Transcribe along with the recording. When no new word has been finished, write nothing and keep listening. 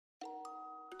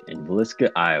In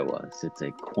Villisca, Iowa, sits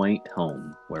a quaint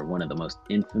home where one of the most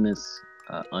infamous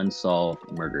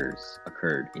unsolved murders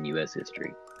occurred in U.S.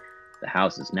 history. The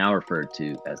house is now referred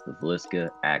to as the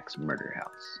Villisca Axe Murder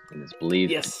House and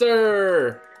Yes,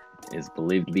 sir. is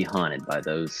believed to be haunted by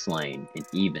those slain and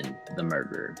even the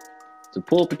murderer. So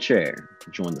pull up a chair,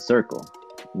 join the circle,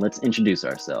 and let's introduce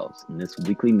ourselves in this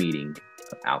weekly meeting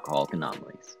of Alcoholic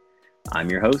Anomalies. I'm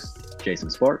your host, Jason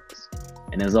Sparks,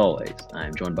 and as always, I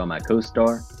am joined by my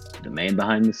co-star, the man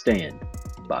behind the stand,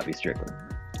 Bobby Strickland.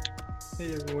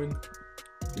 Hey, everyone.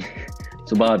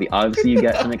 So Bobby, obviously you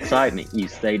got some excitement. You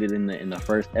stated in the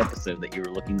first episode that you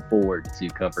were looking forward to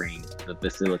covering the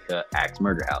Villisca Axe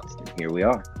Murder House, and here we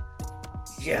are.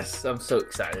 Yes, I'm so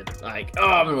excited.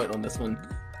 I've been waiting on this one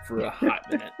for a hot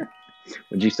minute.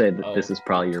 Would you say that this is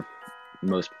probably your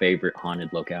most favorite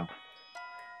haunted locale?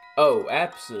 Oh,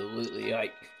 absolutely.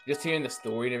 Just hearing the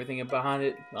story and everything behind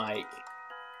it,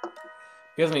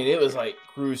 because it was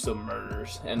gruesome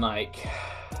murders, and I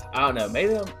don't know,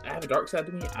 maybe I have a dark side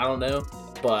to me, I don't know,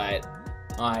 but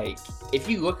if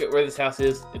you look at where this house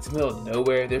is, it's in the middle of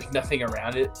nowhere. There's nothing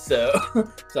around it, so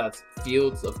besides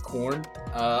fields of corn,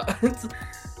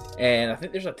 and I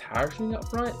think there's a tire swing up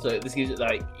front, so this gives it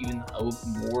even a little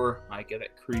more that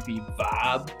creepy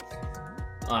vibe.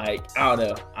 I don't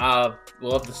know. I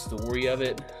love the story of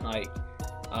it. I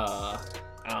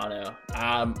don't know.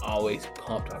 I'm always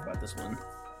pumped to talk about this one.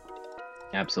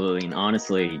 Absolutely. And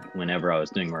honestly, whenever I was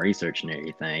doing my research and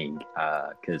everything,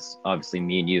 because obviously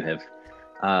me and you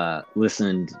have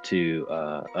listened to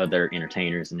other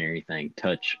entertainers and everything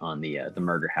touch on the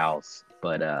murder house,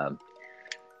 but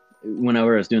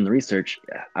whenever I was doing the research,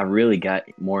 I really got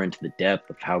more into the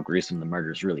depth of how gruesome the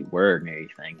murders really were and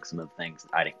everything. Some of the things that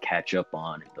I didn't catch up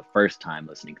on the first time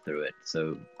listening through it.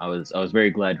 So I was very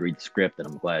glad to read the script, and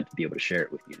I'm glad to be able to share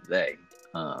it with you today.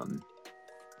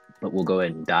 But we'll go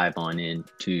ahead and dive on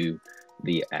into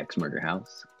the Axe Murder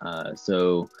House.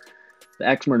 So the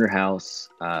Axe Murder House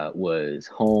was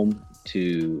home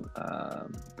to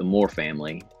the Moore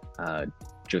family,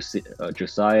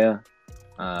 Josiah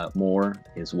Moore,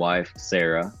 his wife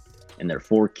Sarah, and their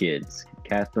 4 kids: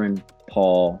 Catherine,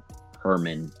 Paul,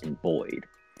 Herman, and Boyd.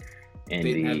 And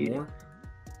More?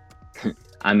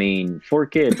 4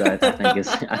 kids, I think is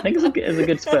a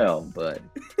good spell, but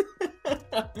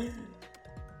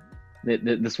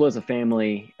this was a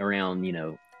family around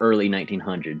early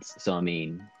 1900s. So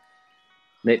they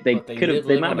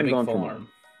might have been going for more.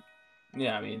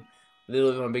 Yeah, they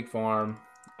live on a big farm.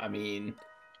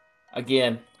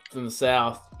 Again, from the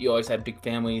South, you always have big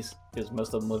families because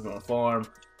most of them live on a farm.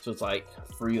 So it's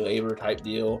free labor type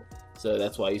deal. So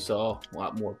that's why you saw a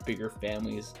lot more bigger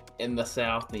families in the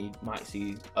South than you might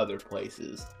see other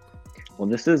places. Well,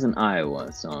 this is in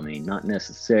Iowa, so not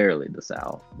necessarily the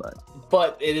South,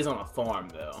 but it is on a farm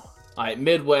though.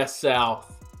 Midwest,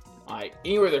 South,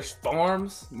 anywhere there's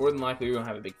farms, more than likely you're gonna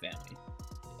have a big family.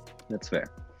 That's fair.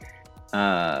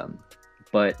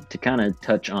 But to kind of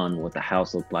touch on what the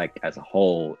house looked like as a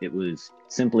whole, it was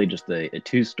simply just a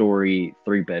 2-story,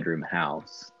 3-bedroom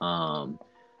house.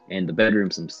 And the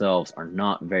bedrooms themselves are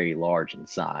not very large in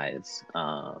size.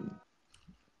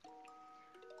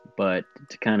 But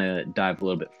to kind of dive a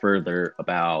little bit further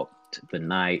about the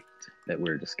night that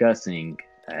we're discussing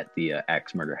at the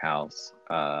Axe Murder House.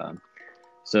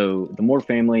 So the Moore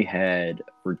family had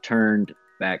returned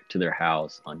back to their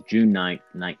house on June 9th,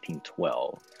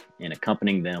 1912, and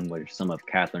accompanying them were some of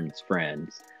Catherine's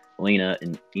friends, Lena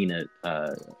and Ina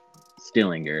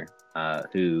Stillinger,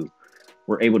 who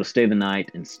were able to stay the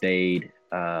night and stayed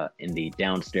in the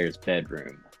downstairs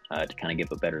bedroom to kind of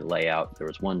give a better layout. There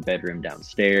was one bedroom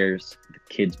downstairs, the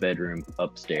kids' bedroom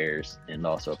upstairs, and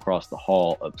also across the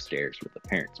hall upstairs with the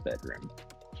parents' bedroom.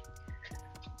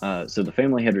 So the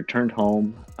family had returned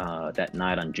home that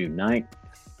night on June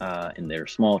 9th in their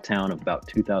small town of about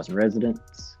 2,000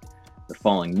 residents. The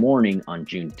following morning on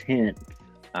June 10th,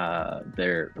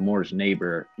 the Moore's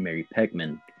neighbor, Mary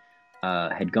Peckman,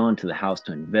 had gone to the house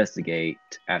to investigate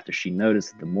after she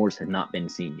noticed that the Moores had not been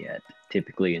seen yet.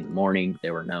 Typically in the morning,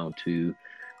 they were known to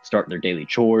start their daily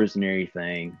chores and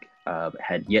everything, but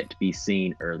had yet to be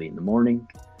seen early in the morning.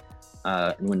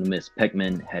 And when Miss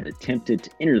Peckman had attempted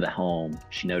to enter the home,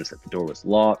 she noticed that the door was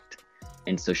locked,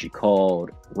 and so she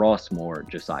called Ross Moore,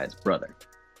 Josiah's brother.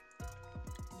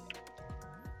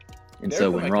 And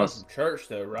so when Ross from church,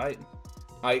 though, right?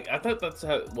 I thought that's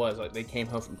how it was. They came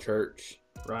home from church,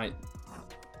 right?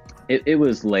 It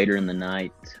was later in the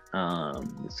night,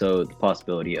 so the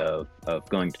possibility of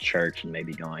going to church and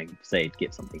maybe going, say, to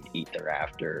get something to eat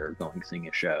thereafter, or going to sing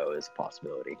a show is a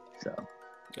possibility. So,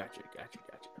 Gotcha.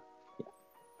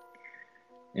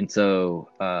 And so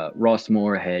Ross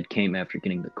Moorhead came after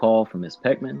getting the call from Miss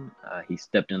Peckman. He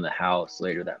stepped into the house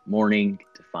later that morning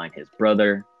to find his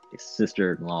brother, his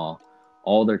sister-in-law,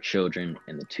 all their children,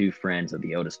 and the two friends of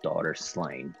the eldest daughter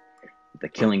slain. The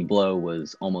killing blow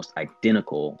was almost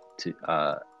identical to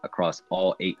across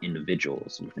all 8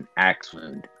 individuals, with an axe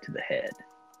wound to the head.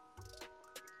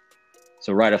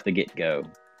 So right off the get-go,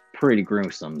 pretty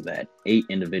gruesome that 8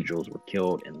 individuals were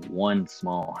killed in one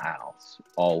small house,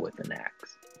 all with an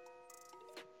axe.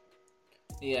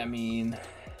 Yeah, I mean,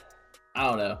 I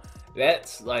don't know.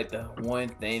 That's like the one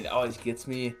thing that always gets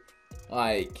me.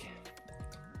 Like,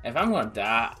 if I'm gonna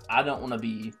die, I don't want to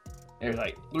be. There's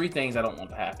like 3 things I don't want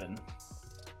to happen.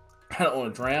 I don't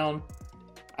want to drown.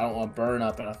 I don't want to burn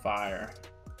up in a fire.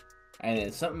 And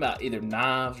it's something about either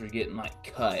knives or getting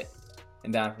like cut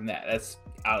and dying from that. That's,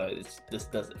 I don't know. This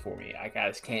does it for me. I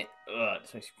just can't. It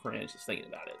just makes me cringe just thinking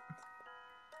about it.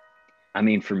 I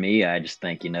mean, for me, I just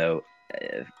think,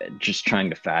 just trying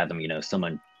to fathom,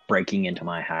 someone breaking into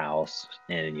my house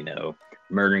and,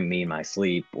 murdering me in my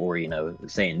sleep, or,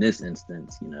 say in this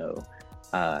instance,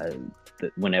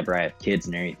 whenever I have kids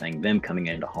and everything, them coming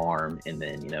into harm, and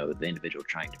then, the individual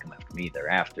trying to come after me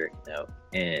thereafter,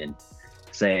 and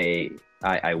say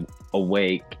I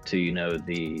awake to,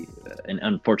 an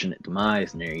unfortunate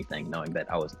demise and everything, knowing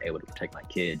that I wasn't able to protect my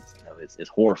kids, is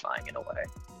horrifying in a way.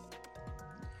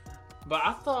 But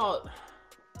I thought,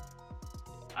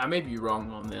 I may be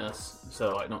wrong on this,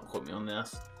 so like, don't quote me on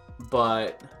this,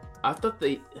 but I thought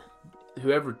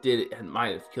whoever did it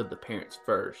might have killed the parents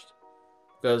first,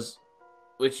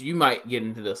 which you might get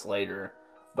into this later,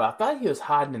 but I thought he was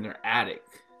hiding in their attic,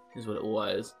 is what it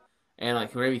was, and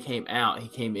like whenever he came out, he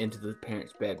came into the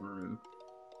parents' bedroom,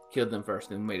 killed them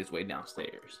first, and then made his way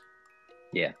downstairs.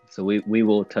 Yeah, so we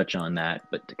will touch on that,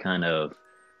 but to kind of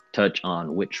touch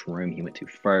on which room he went to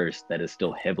first, that is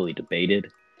still heavily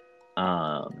debated.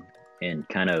 And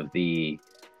kind of the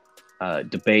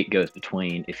debate goes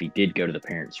between if he did go to the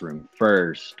parents' room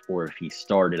first, or if he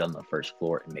started on the first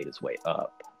floor and made his way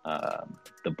up.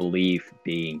 The belief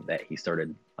being that he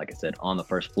started, like I said, on the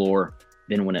first floor,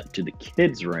 then went up to the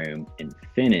kids' room and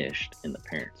finished in the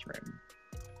parents' room.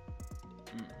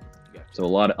 Gotcha. So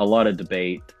a lot of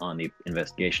debate on the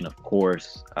investigation, of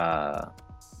course.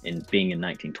 And being in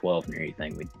 1912 and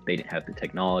everything, they didn't have the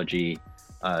technology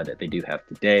that they do have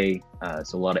today.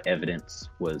 So a lot of evidence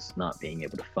was not being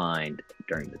able to find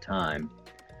during the time.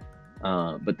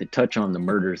 But to touch on the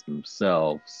murders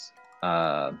themselves.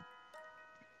 So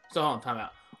hold on, time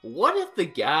out. What if the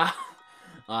guy,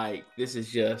 like, this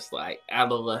is just like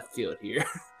out of left field here.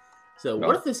 So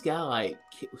what if this guy like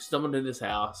stumbled into this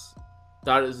house,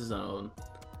 thought it was his own,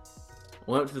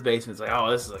 went up to the basement, like, oh,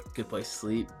 this is a good place to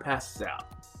sleep, passes out.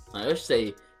 Like, let's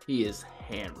say he is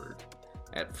hammered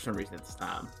for some reason at this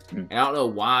time. And I don't know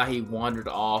why he wandered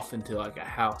off into like a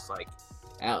house like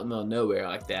out in the middle of nowhere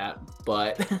like that,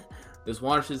 but just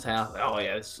wanders to his house, like, oh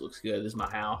yeah, this looks good, this is my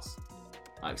house.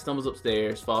 Like, stumbles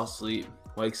upstairs, falls asleep,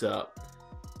 wakes up,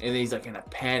 and then he's like in a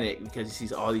panic because he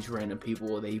sees all these random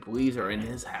people that he believes are in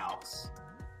his house.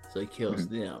 So he kills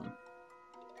them.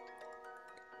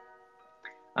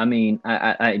 I mean,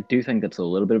 I do think that's a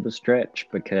little bit of a stretch,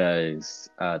 because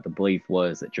the belief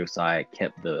was that Josiah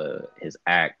kept his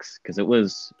axe, because it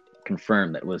was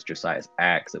confirmed that it was Josiah's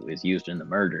axe that was used in the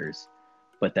murders,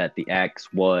 but that the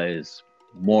axe was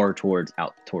more towards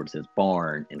his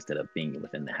barn instead of being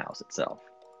within the house itself.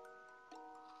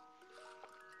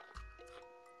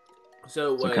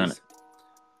 So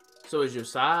is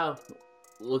Josiah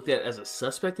looked at as a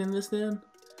suspect in this then?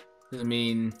 I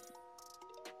mean,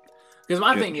 because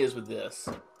my thing is with this,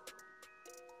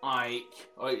 like,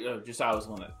 Josiah was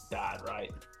the one that died,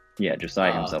 right? Yeah,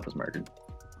 Josiah himself was murdered.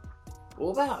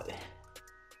 What about,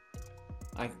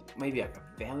 like, maybe like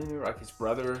a family member, like his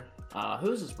brother?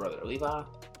 Who's his brother? Levi? Is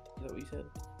that what you said?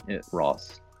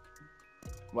 Ross.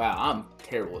 Wow, I'm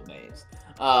terrible with names.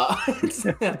 I was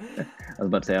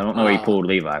about to say, I don't know where he pulled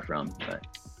Levi from, but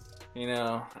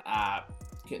I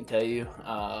couldn't tell you.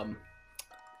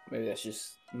 Maybe that's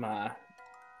just my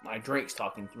drinks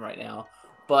talking right now.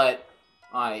 But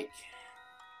like,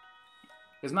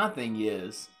 because my thing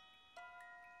is,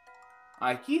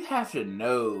 like, you'd have to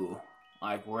know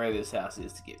like where this house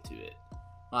is to get to it.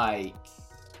 Like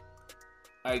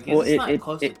it's not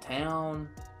close to town.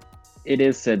 It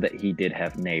is said that he did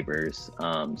have neighbors,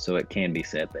 so it can be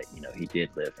said that he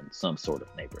did live in some sort of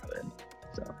neighborhood.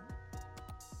 So,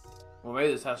 well,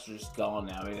 maybe this house is just gone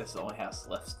now. Maybe that's the only house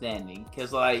left standing.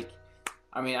 Because, like,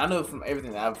 I mean, I know from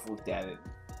everything that I've looked at it,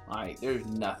 like, there's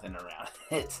nothing around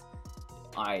it.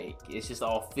 Like, it's just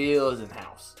all fields and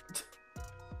house.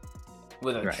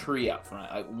 with a Right. tree out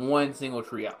front, like one single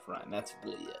tree out front, and that's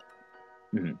really it.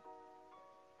 Mhm.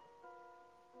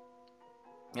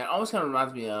 It almost kind of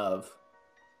reminds me of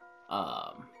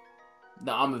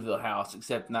the Amityville house,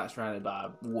 except not surrounded by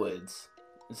woods.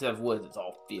 Instead of woods, it's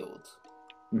all fields.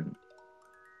 Mhm.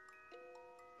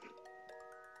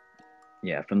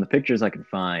 Yeah, from the pictures I could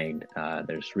find,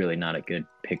 there's really not a good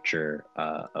picture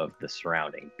of the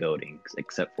surrounding buildings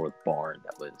except for the barn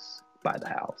that was by the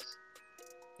house.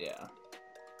 Yeah.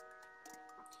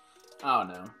 I don't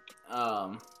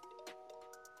know.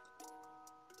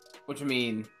 Which I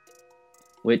mean,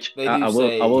 Which they I, do I will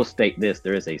say, I will state this: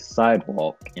 there is a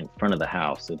sidewalk in front of the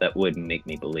house, so that would make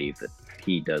me believe that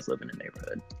he does live in a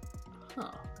neighborhood.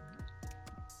 huh?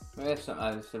 Maybe that's something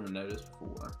I just never noticed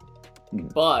before. Hmm.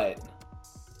 But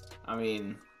I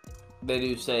mean, they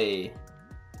do say,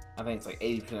 I think it's like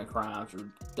 80% of crimes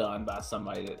are done by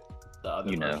somebody that the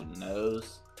other person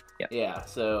knows. Yeah. Yeah.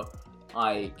 So,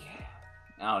 like,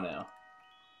 I don't know.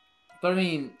 But I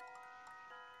mean,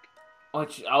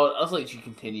 I'll let you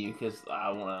continue because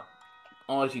I'll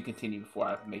let you continue before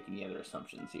I make any other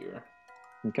assumptions here.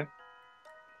 Okay.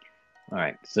 All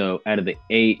right. So out of the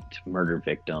 8 murder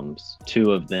victims,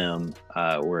 2 of them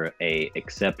were a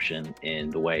exception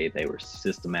in the way they were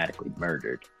systematically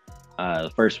murdered.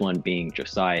 The first one being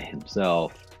Josiah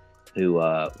himself, who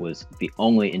was the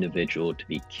only individual to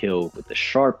be killed with the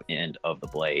sharp end of the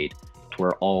blade, to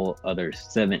where all other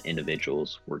 7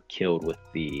 individuals were killed with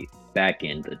the back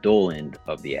end, the dull end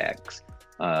of the axe,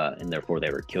 and therefore they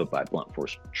were killed by blunt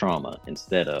force trauma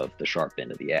instead of the sharp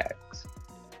end of the axe.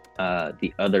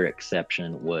 The other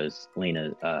exception was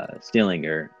Lena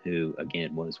Stillinger, who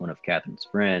again was one of Catherine's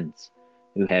friends,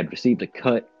 who had received a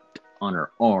cut on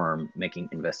her arm, making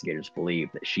investigators believe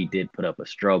that she did put up a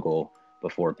struggle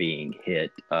before being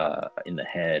hit in the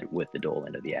head with the dull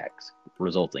end of the axe,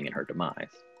 resulting in her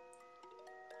demise.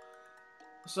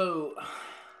 So,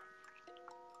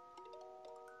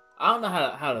 I don't know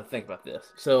how to think about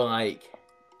this. So, like,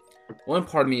 one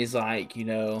part of me is like,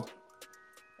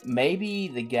 maybe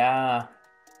the guy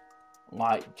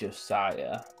liked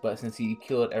Josiah, but since he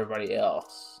killed everybody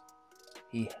else,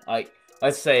 he, like,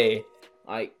 let's say,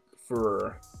 like,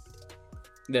 for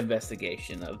the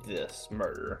investigation of this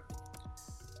murder,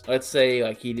 let's say,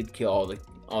 like, he did kill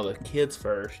all the kids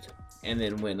first, and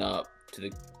then went up to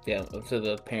the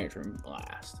parents' room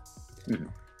last. Mm-hmm.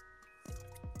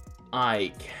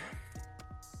 Like,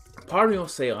 part of me will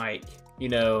say, like,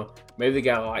 maybe the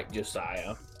guy liked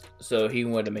Josiah, so he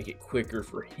wanted to make it quicker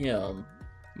for him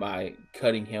by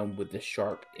cutting him with the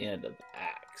sharp end of the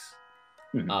axe.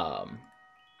 Mm-hmm.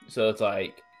 So it's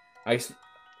like,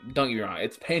 don't get me wrong,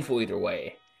 it's painful either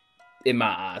way. In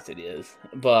my eyes, it is,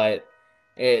 but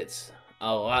it's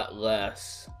a lot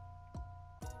less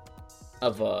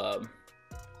of a,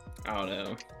 I don't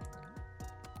know,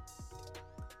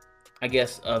 I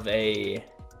guess of a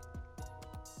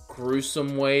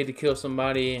gruesome way to kill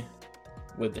somebody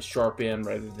with the sharp end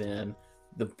rather than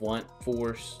the blunt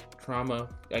force trauma,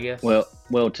 I guess. Well,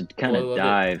 to kind of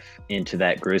dive into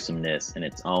that gruesomeness in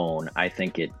its own, I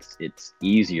think it's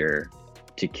easier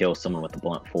to kill someone with the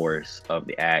blunt force of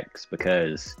the axe,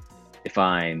 because if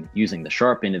I'm using the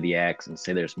sharp end of the axe and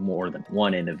say there's more than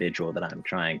one individual that I'm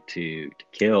trying to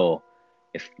kill,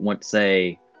 if once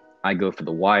say I go for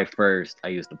the wife first, I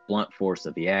use the blunt force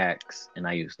of the axe and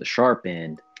I use the sharp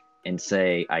end, and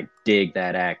say I dig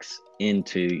that axe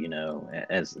into,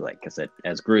 as like I said,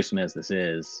 as gruesome as this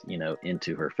is,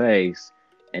 into her face,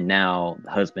 and now the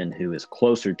husband who is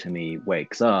closer to me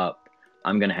wakes up,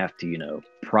 I'm gonna have to,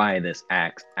 pry this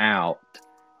axe out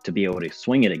to be able to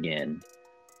swing it again.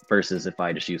 Versus if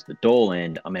I just use the dull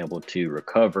end, I'm able to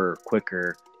recover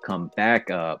quicker, come back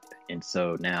up, and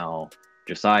so now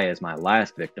Josiah is my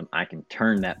last victim. I can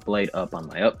turn that blade up on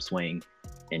my upswing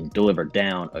and deliver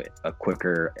down a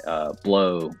quicker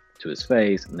blow to his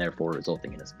face, and therefore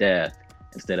resulting in his death,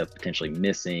 instead of potentially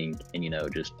missing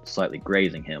and just slightly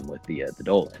grazing him with the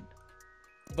dull end.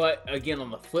 But again, on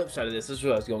the flip side of this is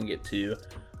what I was going to get to.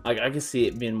 Like, I can see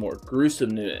it being more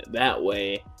gruesome that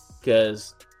way,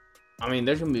 because I mean,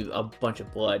 there's gonna be a bunch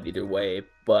of blood either way.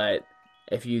 But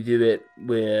if you do it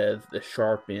with the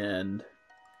sharp end,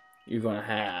 you're gonna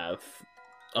have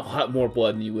a lot more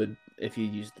blood than you would if you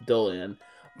used the dull end.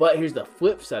 But here's the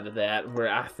flip side of that,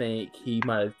 where I think he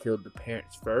might have killed the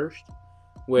parents first,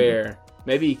 where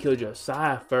maybe he killed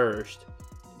Josiah first,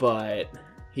 but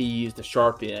he used the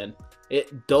sharp end.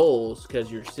 It dulls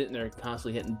because you're sitting there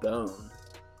constantly hitting bone,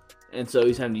 and so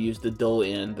he's having to use the dull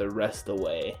end the rest of the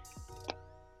way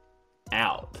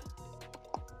out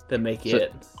to make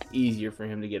it easier for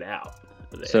him to get out.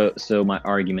 So my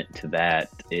argument to that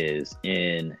is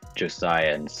in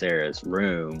Josiah and Sarah's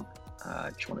room. I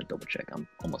just want to double check. I'm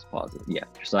almost positive. Yeah,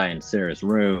 Josiah and Sarah's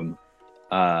room.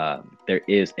 There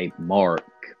is a mark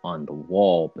on the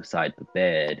wall beside the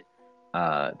bed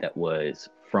that was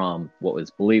from what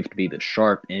was believed to be the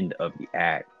sharp end of the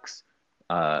axe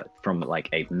from like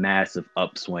a massive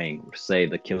upswing. Say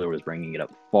the killer was bringing it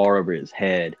up far over his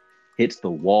head, hits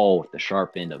the wall with the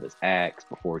sharp end of his axe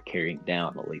before carrying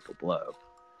down a lethal blow.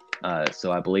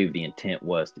 So I believe the intent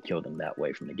was to kill them that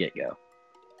way from the get-go.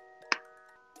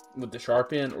 With the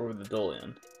sharp end or with the dull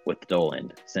end? With the dull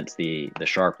end, since the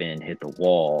sharp end hit the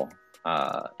wall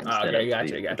instead of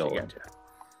the dull end.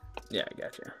 Yeah, I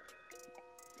gotcha.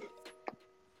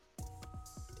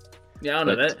 Yeah, I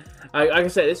don't know that. Like I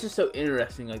said, it's just so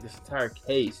interesting, like this entire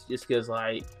case, just because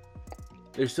like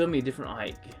there's so many different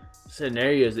like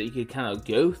scenarios that you could kind of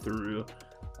go through,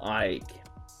 like,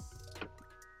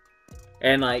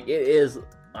 and like it is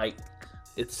like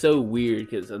it's so weird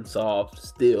because it's unsolved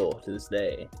still to this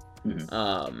day.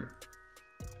 Mm-hmm.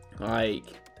 Like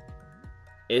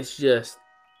I just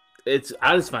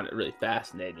find it really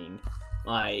fascinating.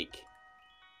 Like,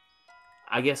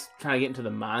 I guess trying to get into the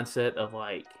mindset of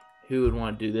like who would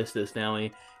want to do this to this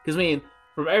family, because I mean,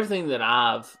 from everything that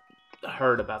I've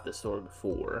heard about this story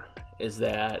before, is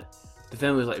that the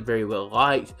family was like very well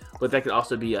liked, but that could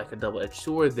also be like a double-edged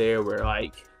sword there, where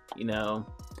like, you know,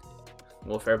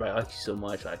 well, if everybody likes you so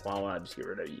much, like, why won't I just get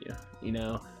rid of you, you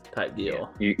know, type deal.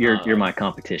 Yeah. You're my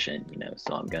competition, you know,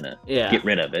 so I'm gonna get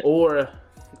rid of it. Or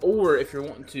if you're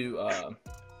wanting to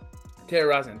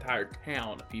terrorize an entire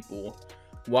town of people,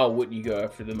 why wouldn't you go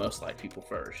after the most liked people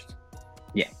first?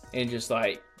 Yeah. And just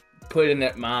like put in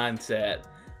that mindset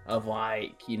of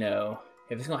like, you know,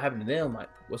 if it's gonna happen to them, like,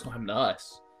 what's gonna happen to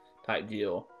us type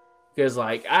deal. Because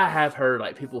like I have heard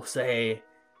like people say,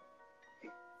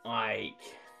 like,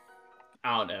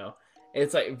 I don't know,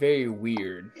 it's like very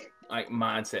weird like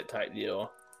mindset type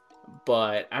deal.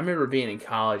 But I remember being in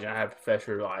college and I had a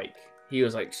professor, like, he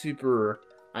was like super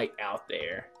like out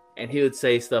there, and he would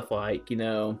say stuff like, you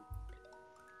know,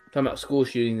 talking about school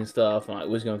shootings and stuff, and like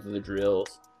was going through the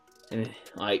drills, and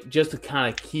like just to kind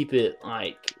of keep it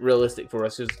like realistic for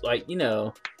us, just like, you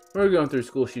know, we're going through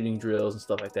school shooting drills and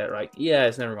stuff like that, right? Yeah,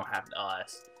 it's never gonna happen to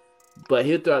us. But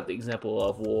he would throw out the example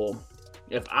of, well,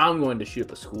 if I'm going to shoot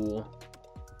up a school,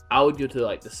 I would go to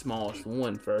like the smallest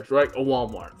one first, like a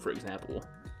Walmart, for example.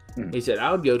 Mm-hmm. He said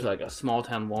I would go to like a small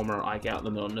town Walmart, like out in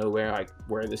the middle of nowhere, like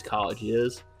where this college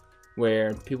is,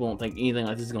 where people don't think anything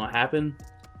like this is gonna happen.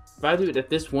 If I do it at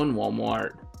this one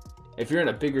Walmart, if you're in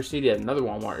a bigger city at another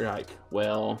Walmart, you're like,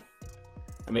 well,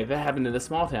 I mean, if that happened in this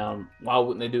small town, why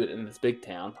wouldn't they do it in this big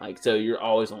town? Like, so you're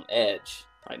always on edge,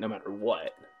 like, no matter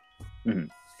what. Mm-hmm.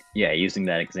 Yeah, using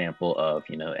that example of,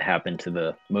 you know, it happened to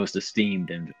the most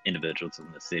esteemed individuals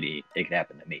in the city, it could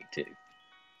happen to me too.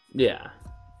 Yeah.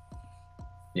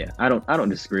 Yeah, I don't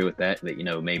disagree with that, you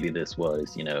know, maybe this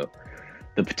was, you know,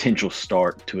 the potential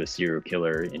start to a serial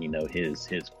killer and, you know, his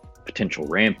potential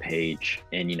rampage.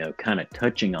 And, you know, kind of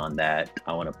touching on that,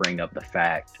 I want to bring up the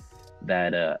fact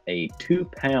that a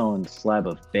 2-pound slab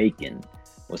of bacon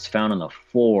was found on the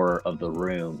floor of the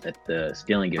room that the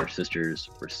Steelinger sisters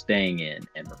were staying in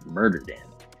and were murdered in.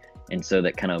 And so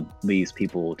that kind of leads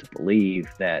people to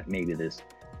believe that maybe this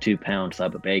 2-pound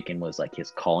slab of bacon was like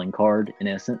his calling card in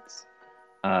essence.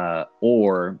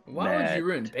 Or why would you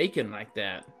ruin bacon like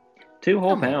that? 2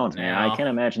 whole pounds, man. I can't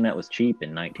imagine that was cheap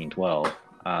in 1912,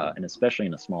 and especially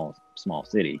in a small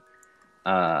city.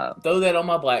 Throw that on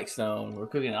my Blackstone. We're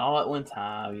cooking it all at one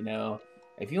time, you know.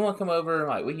 If you want to come over,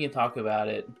 like, we can talk about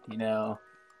it, you know.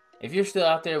 If you're still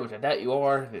out there, which I doubt you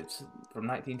are, if it's from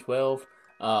 1912.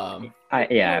 I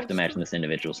have to imagine this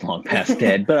individual's long past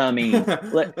dead. But I mean,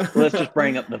 let's just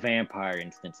bring up the vampire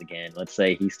instance again. Let's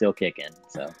say he's still kicking.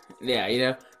 So yeah, you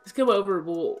know, just come over.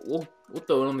 We'll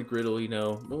throw it on the griddle. You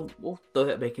know, we'll throw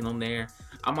that bacon on there.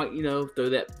 I might, you know, throw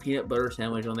that peanut butter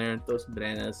sandwich on there and throw some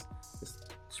bananas.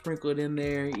 Just sprinkle it in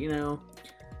there. You know,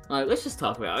 like, let's just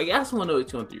talk about it. Like, I just want to know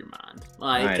what's going through your mind.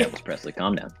 Like, all right, Elvis Presley,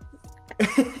 calm down.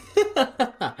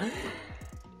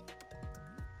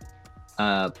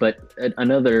 But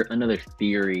another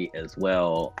theory as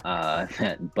well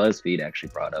that BuzzFeed actually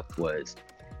brought up was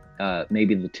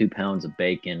maybe the 2 pounds of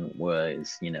bacon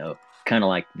was, you know, kind of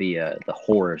like the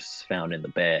horse found in the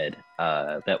bed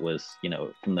that was, you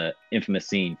know, from the infamous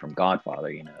scene from Godfather,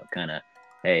 you know, kind of,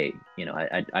 hey, you know,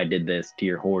 I did this to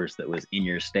your horse that was in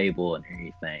your stable and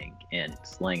everything, and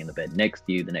it's laying in the bed next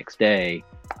to you the next day.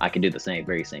 I can do the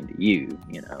very same to you,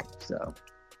 you know, so.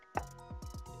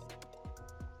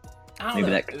 I don't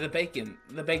know.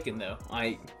 The bacon though,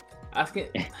 like, I can't.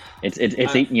 It's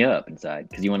eating you up inside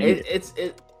because you want to eat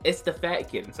it. It's the fat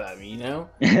kid inside me, you know.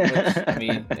 Which, I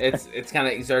mean, it's kind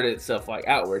of exerted itself like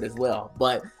outward as well.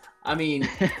 But I mean,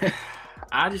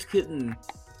 I just couldn't.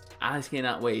 I just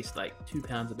cannot waste like 2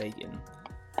 pounds of bacon.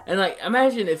 And like,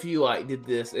 imagine if you like did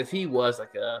this. If he was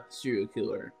like a serial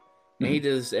killer, and he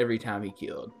does this every time he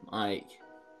killed, like.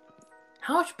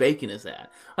 How much bacon is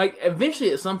that? Like, eventually,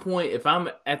 at some point, if I'm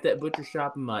at that butcher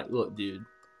shop, I'm like, look, dude,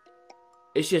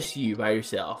 it's just you by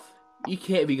yourself. You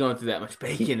can't be going through that much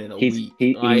bacon in a week.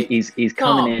 He's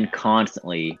coming in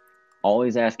constantly,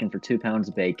 always asking for 2 pounds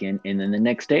of bacon, and then the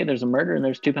next day there's a murder and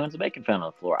there's 2 pounds of bacon found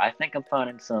on the floor. I think I'm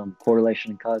finding some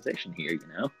correlation and causation here, you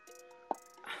know?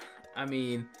 I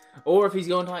mean, or if he's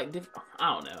going to, like,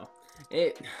 I don't know.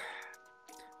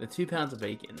 The 2 pounds of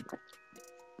bacon.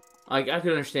 Like, I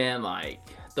could understand, like,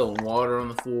 throwing water on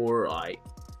the floor, like,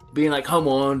 being like Home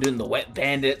Alone, doing the wet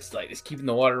bandits, like, just keeping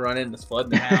the water running, just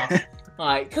flooding the house.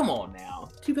 Like, come on now.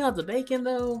 2 pounds of bacon,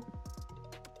 though?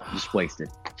 Just wasted.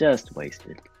 Just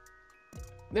wasted.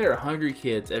 There are hungry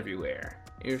kids everywhere.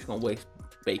 You're just going to waste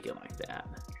bacon like that.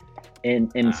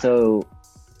 And so,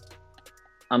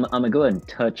 I'm going to go ahead and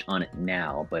touch on it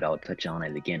now, but I'll touch on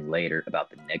it again later about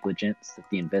the negligence that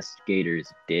the investigators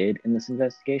did in this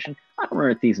investigation. I don't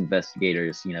remember if these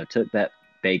investigators, took that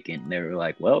bacon and they were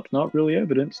like, well, it's not really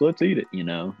evidence, so let's eat it,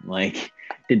 Like,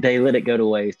 did they let it go to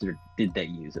waste or did they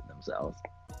use it themselves?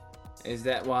 Is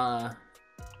that why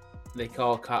they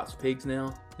call cops pigs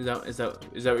now? Is that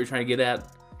what you're trying to get at?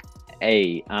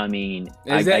 Hey, I mean,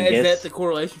 is that the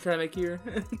correlation you're trying to make here?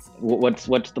 what's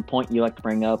the point you like to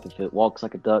bring up? If it walks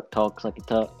like a duck, talks like a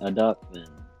duck, then.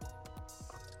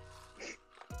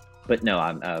 But no,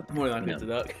 I'm more than likely it's a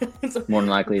duck. More than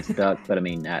likely it's a duck. But I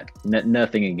mean,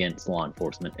 nothing against law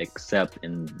enforcement, except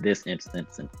in this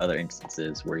instance and other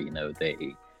instances where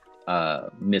they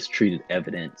mistreated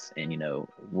evidence and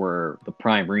were the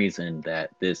prime reason that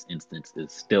this instance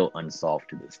is still unsolved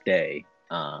to this day.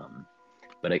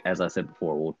 But as I said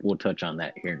before, we'll touch on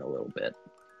that here in a little bit.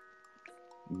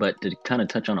 But to kind of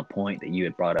touch on a point that you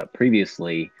had brought up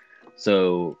previously,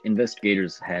 so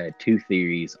investigators had 2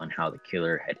 theories on how the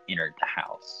killer had entered the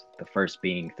house. The first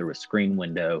being through a screen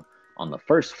window on the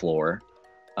first floor,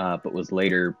 but was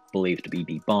later believed to be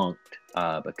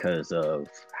debunked because of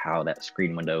how that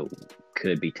screen window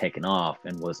could be taken off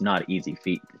and was not an easy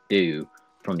feat to do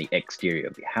from the exterior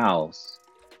of the house.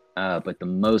 But the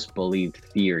most believed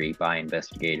theory by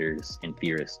investigators and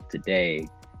theorists today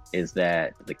is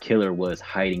that the killer was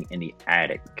hiding in the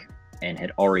attic and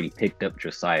had already picked up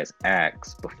Josiah's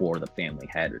axe before the family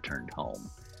had returned home.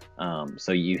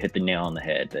 So you hit the nail on the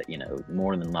head that,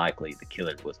 more than likely the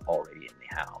killer was already in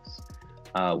the house,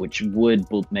 which would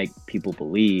make people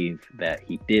believe that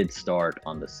he did start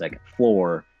on the second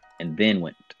floor and then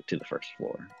went to the first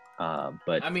floor.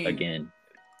 But I mean, again,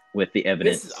 with the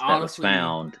evidence that was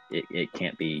found, it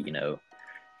can't be,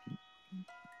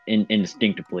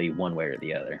 instinctively one way or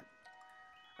the other.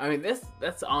 I mean,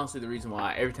 that's honestly the reason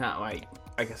why every time, like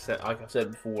I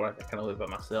said before, I kind of live by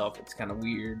myself. It's kind of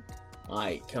weird,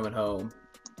 like coming home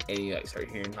and you like start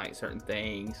hearing like certain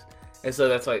things, and so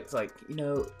that's like it's like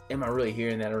am I really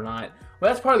hearing that or not?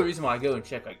 Well, that's part of the reason why I go and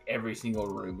check like every single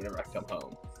room whenever I come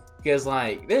home, because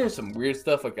like there's some weird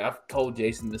stuff. Like I've told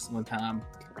Jason this one time.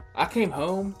 I came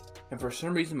home and for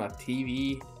some reason my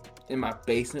TV in my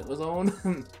basement was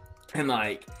on, and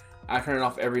like I turned it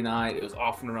off every night. It was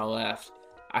off when I left.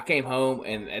 I came home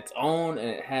and it's on and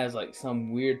it has like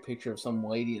some weird picture of some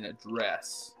lady in a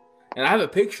dress. And I have a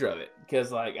picture of it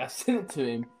because like I sent it to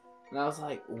him and I was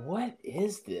like, what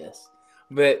is this?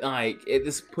 But like it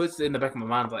just puts it in the back of my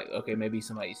mind like, okay, maybe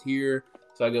somebody's here.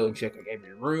 So I go and check like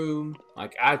every room.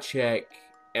 Like I check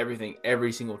everything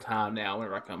every single time now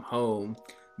whenever I come home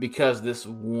because this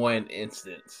one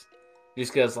instance.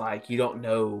 Just because like you don't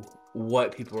know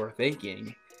what people are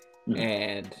thinking.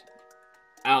 And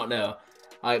I don't know.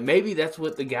 Like maybe that's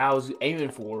what the guy was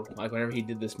aiming for. Like whenever he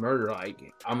did this murder,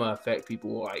 like I'm gonna affect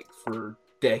people like for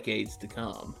decades to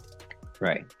come.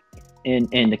 Right, and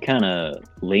to kind of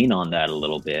lean on that a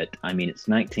little bit. I mean, it's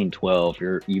 1912.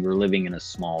 You were living in a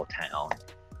small town.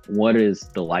 What is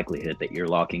the likelihood that you're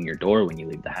locking your door when you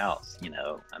leave the house?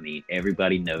 I mean,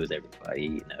 everybody knows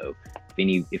everybody.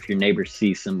 If your neighbor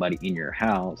sees somebody in your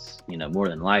house, more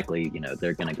than likely,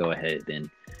 they're gonna go ahead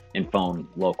and phone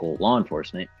local law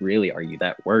enforcement. Really, are you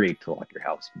that worried to lock your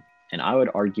house? And I would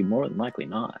argue more than likely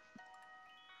not.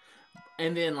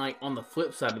 And then, like, on the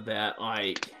flip side of that,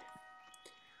 like,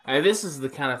 this is the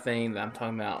kind of thing that I'm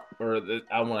talking about, or that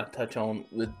I want to touch on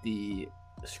with the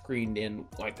screened in,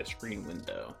 like, the screen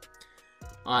window.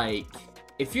 Like,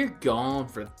 if you're gone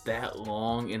for that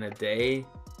long in a day,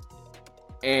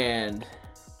 And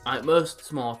like most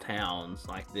small towns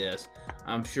like this,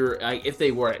 I'm sure, like if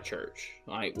they were at church,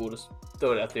 like we'll just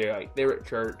throw it out there, like they were at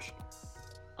church.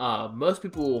 Most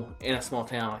people in a small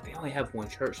town, like they only have one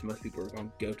church, so most people are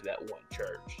going to go to that one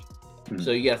church. Mm-hmm.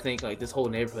 So you got to think like this whole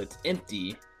neighborhood's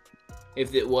empty.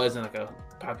 If it wasn't like a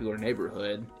popular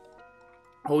neighborhood,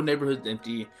 whole neighborhood's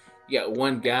empty. You got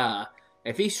one guy.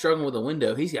 If he's struggling with a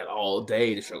window, he's got all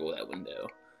day to struggle with that window.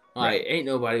 Like, ain't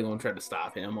nobody going to try to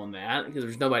stop him on that because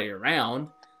there's nobody around.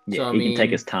 Yeah, so, he can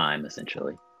take his time,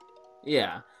 essentially.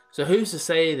 Yeah. So who's to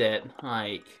say that,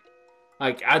 like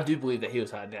I do believe that he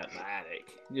was hiding out in the attic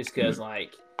just because,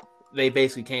 like, they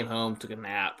basically came home, took a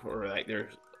nap, or, like, they're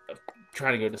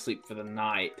trying to go to sleep for the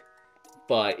night.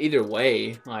 But either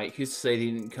way, like, who's to say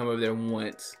he didn't come over there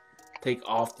once, take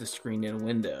off the screened-in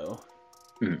window,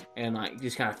 and, like,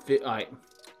 just kind of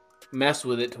mess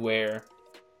with it to where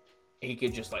he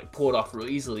could just, like, pull it off real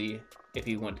easily if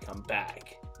he wanted to come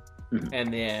back.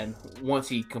 And then once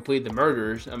he completed the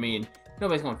murders, I mean,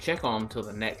 nobody's going to check on him until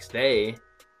the next day.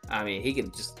 I mean, he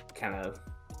can just kind of...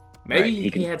 Maybe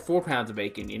he had 4 pounds of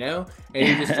bacon, you know? And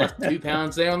he just left 2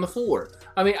 pounds there on the floor.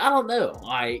 I mean, I don't know.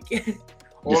 Like...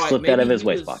 or just slipped out of his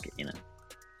waist pocket, you know?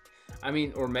 I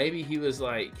mean, or maybe he was,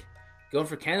 like, going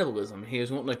for cannibalism. He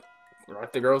was wanting to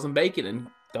wrap the girls in bacon and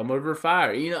throw them over a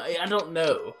fire. You know, I don't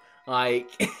know. Like,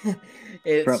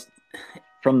 it's...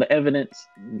 From the evidence,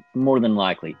 more than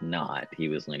likely not. He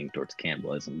was leaning towards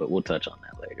cannibalism, but we'll touch on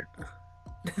that later.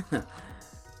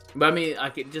 But I mean,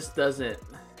 like, it just doesn't,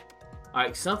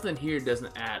 like, something here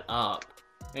doesn't add up,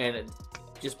 and it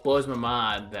just blows my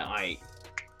mind that, like,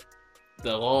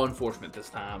 the law enforcement this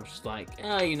time is just like,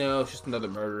 you know, it's just another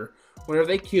murder. Whenever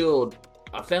they killed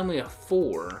a family of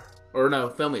 4, or no, a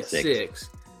family of 6,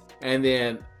 and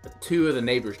then 2 of the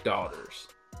neighbor's daughters,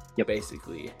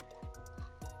 basically.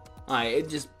 It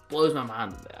just blows my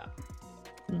mind with that.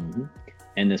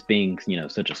 And this being, you know,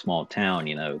 such a small town,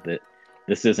 you know, that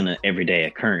this isn't an everyday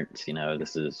occurrence, you know,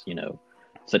 this is, you know,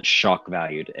 such shock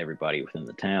value to everybody within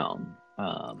the town.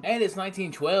 And it's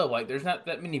 1912, like, there's not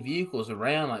that many vehicles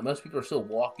around, like, most people are still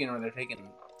walking or they're taking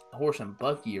a horse and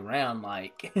buggy around,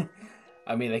 like,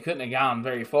 I mean, they couldn't have gone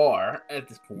very far at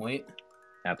this point.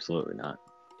 Absolutely not.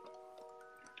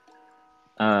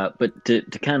 But to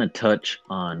kind of touch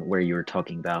on where you were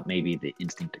talking about maybe the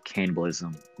instinct of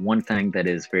cannibalism, one thing that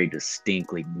is very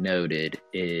distinctly noted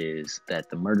is that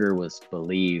the murderer was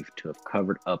believed to have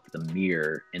covered up the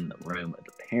mirror in the room of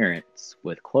the parents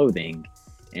with clothing,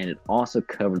 and it also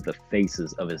covered the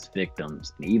faces of his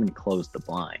victims and even closed the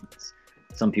blinds.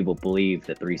 Some people believe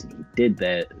that the reason he did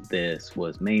this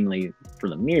was mainly for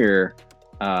the mirror.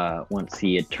 Once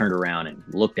he had turned around and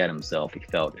looked at himself, he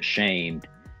felt ashamed.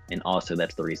 And also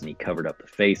that's the reason he covered up the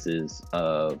faces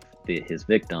of his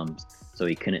victims so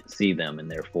he couldn't see them,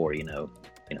 and therefore, you know,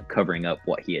 covering up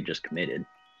what he had just committed.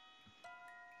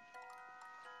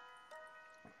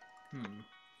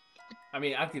 I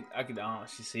mean, I could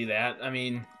honestly see that. I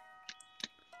mean,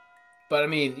 but I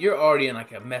mean, you're already in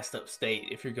like a messed up state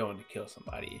if you're going to kill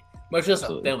somebody. Much less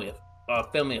a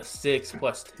family of 6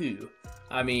 plus 2.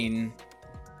 I mean,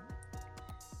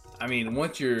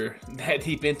 once you're that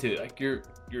deep into it, like you're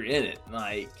in it.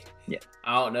 Like,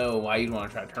 I don't know why you'd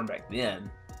want to try to turn back then,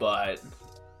 but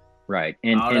right.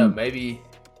 And I don't know, maybe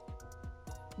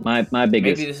my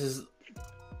biggest. Maybe this is.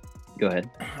 Go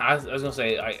ahead. I was gonna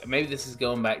say, maybe this is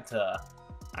going back to.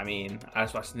 I mean, I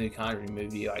just watched the new Conjuring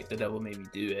movie. Like, the devil made me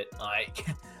do it. Like,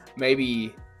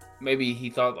 maybe he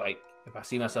thought, like, if I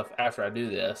see myself after I do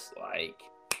this, like,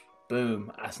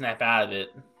 boom, I snap out of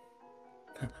it.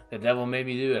 The devil made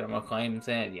me do it. I'm gonna claim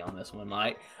insanity on this one.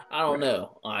 Like, I don't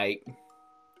know. Like,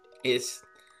 it's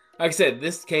like I said,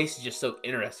 this case is just so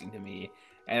interesting to me,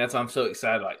 and that's why I'm so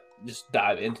excited to, like, just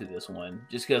dive into this one.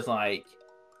 Just because, like,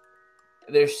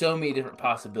 there's so many different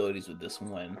possibilities with this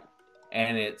one,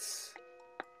 and it's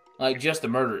like just the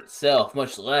murder itself,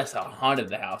 much less how haunted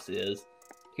the house is,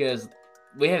 because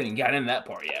we haven't even gotten into that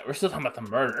part yet. We're still talking about the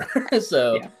murder.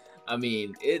 So, I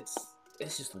mean, it's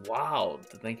just wild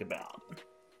to think about.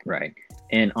 Right.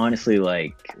 And honestly,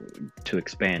 like, to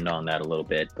expand on that a little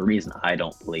bit, the reason I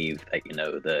don't believe that, you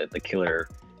know, the killer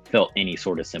felt any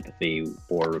sort of sympathy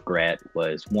or regret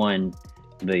was, one,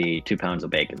 the 2 pounds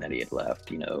of bacon that he had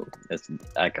left, you know, as,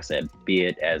 like I said, be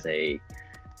it as a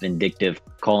vindictive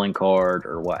calling card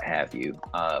or what have you.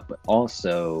 But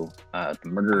also, the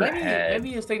murderer maybe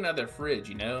he was taking out their fridge,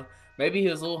 you know? Maybe he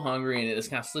was a little hungry and it just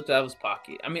kind of slipped out of his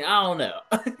pocket. I mean, I don't know.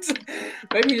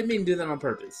 Maybe he didn't mean to do that on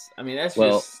purpose. I mean, that's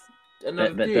just...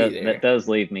 another that theory does there. that does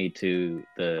lead me to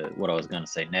the what I was going to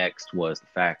say next was the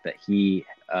fact that he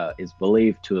is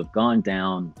believed to have gone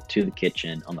down to the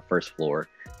kitchen on the first floor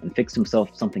and fixed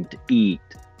himself something to eat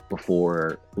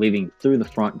before leaving through the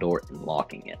front door and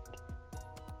locking it.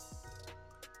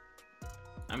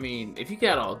 I mean, if you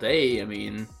got all day,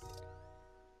 might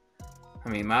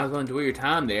as well enjoy your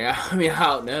time there. I mean, I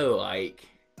don't know. Like,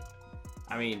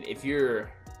 I mean, if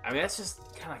you're, I mean, that's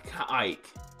just kind of like,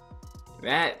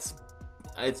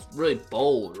 it's really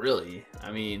bold, really.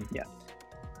 I mean, Yeah.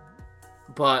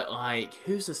 But, like,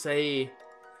 who's to say,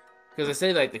 because they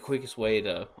say, like, the quickest way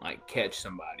to, like, catch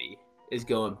somebody is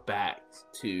going back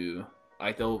to,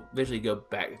 like, they'll eventually go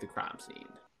back to the crime scene.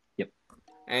 Yep.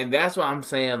 And that's what I'm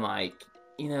saying, like,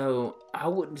 you know, I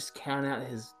wouldn't just count out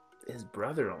his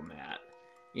brother on that,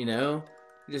 you know,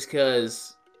 just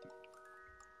because,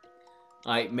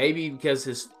 like, maybe because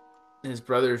his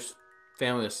brother's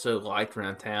family was so liked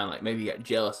around town, like, maybe he got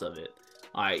jealous of it.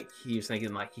 Like, he was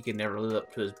thinking, like, he could never live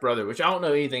up to his brother, which I don't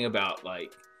know anything about,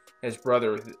 like, his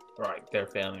brother, or, like, their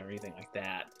family or anything like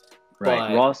that. Right.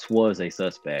 But Ross was a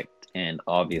suspect, and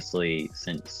obviously,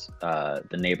 since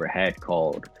the neighbor had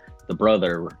called the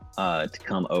brother to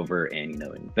come over and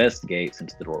investigate,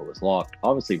 since the door was locked,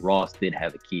 obviously Ross did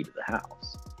have a key to the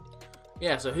house.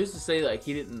 yeah, so who's to say, like,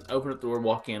 he didn't open up the door,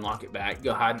 walk in, lock it back,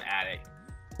 go hide in the attic,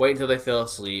 wait until they fell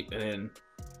asleep, and then,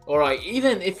 or, like,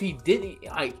 even if he didn't,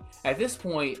 like, at this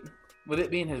point, with it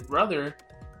being his brother,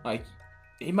 like,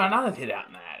 he might not have hid out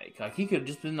in the attic. Like, he could have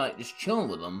just been, like, just chilling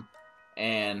with them,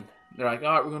 and they're like,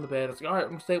 all right, we're going to bed. It's like, all right, I'm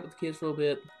going to stay with the kids for a little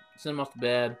bit, send them off to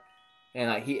bed,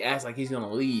 and, like, he acts like he's going to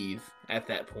leave at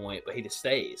that point, but he just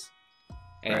stays.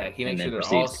 And, Right. like, he And makes then sure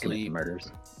they're all proceeds to commit the asleep.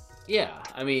 murders. Yeah,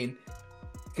 I mean,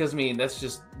 because, I mean, that's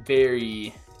just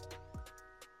very,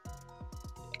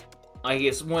 like,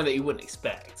 it's one that you wouldn't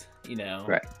expect, you know?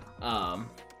 Right.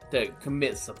 To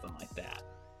commit something like that.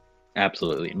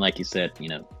 Absolutely. And like you said,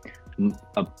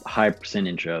 a high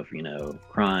percentage of,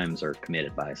 crimes are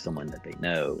committed by someone that they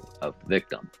know of the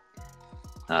victim.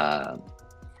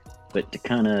 But to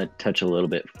kind of touch a little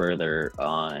bit further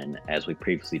on, as we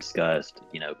previously discussed,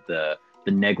 the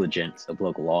negligence of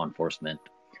local law enforcement.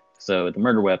 So the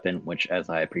murder weapon, which, as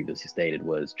I previously stated,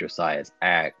 was Josiah's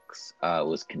axe,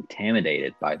 was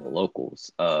contaminated by the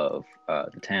locals of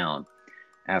the town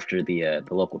after the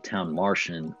local town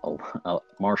marshal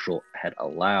had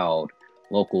allowed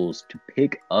locals to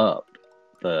pick up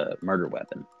the murder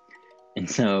weapon. And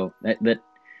so that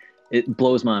it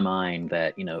blows my mind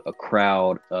that a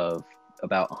crowd of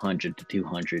about 100 to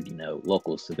 200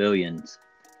 local civilians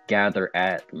gather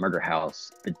at the murder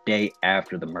house the day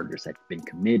after the murders had been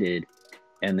committed,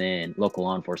 and then local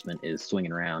law enforcement is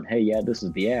swinging around, hey, yeah, this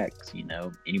is the axe,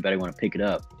 anybody want to pick it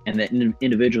up? And the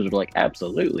individuals are like,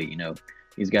 absolutely,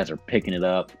 these guys are picking it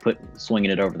up,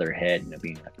 swinging it over their head,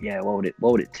 being like, yeah, what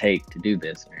would it take to do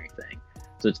this and everything?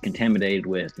 So it's contaminated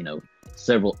with,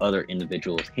 several other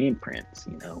individuals' handprints,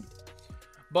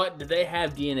 But did they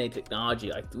have DNA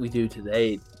technology like we do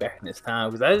today back in this time?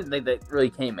 Because I didn't think that really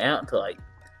came out until, like,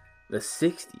 the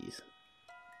 60s.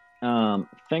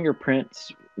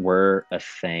 Fingerprints were a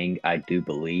thing, I do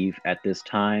believe, at this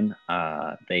time.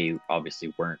 They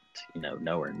obviously weren't,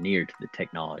 nowhere near to the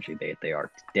technology they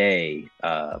are today.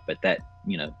 But that,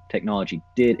 technology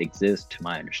did exist, to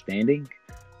my understanding.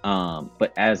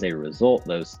 But as a result,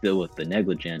 though, still with the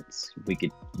negligence,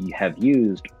 you have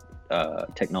used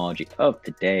technology of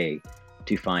today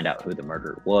to find out who the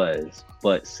murderer was.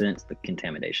 But since the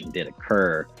contamination did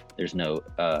occur, there's no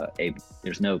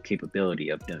capability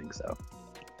of doing so.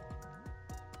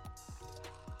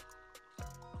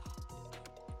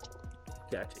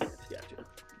 Gotcha.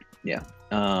 Yeah.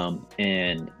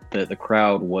 And the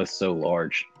crowd was so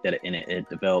large that it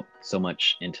developed so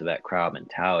much into that crowd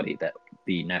mentality that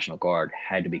the National Guard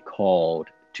had to be called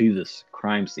to this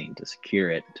crime scene to secure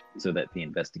it so that the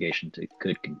investigation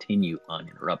could continue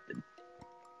uninterrupted.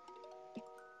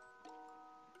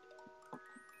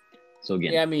 So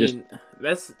again, Yeah, I mean,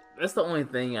 that's the only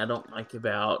thing I don't like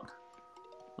about,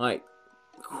 like,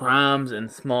 crimes in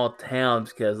small towns,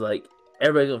 because, like,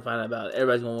 everybody's gonna find out about it.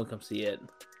 Everybody's gonna want to come see it.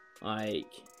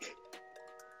 Like,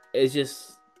 it's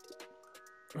just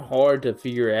hard to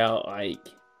figure out, like,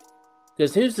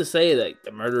 because who's to say that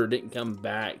the murderer didn't come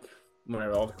back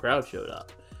whenever all the crowd showed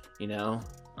up? Yeah,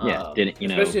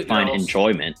 didn't find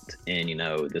enjoyment in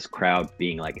this crowd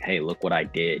being like, hey, look what I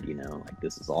did, like,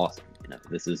 this is awesome,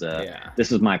 this is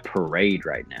my parade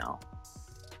right now.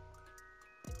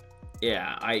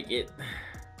 Yeah, you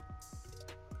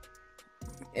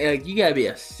gotta be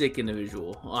a sick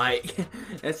individual. Like,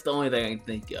 that's the only thing I can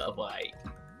think of. Like,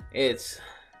 it's,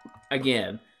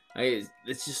 again,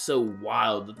 It's just so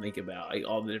wild to think about, like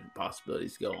all the different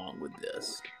possibilities go on with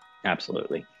this.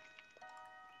 Absolutely.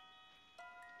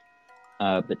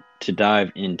 But to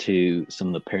dive into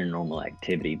some of the paranormal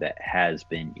activity that has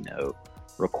been,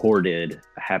 recorded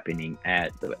happening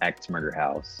at the Axe Murder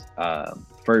House.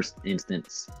 First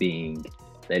instance being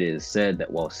that it is said that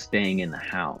while staying in the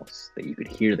house, that you could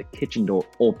hear the kitchen door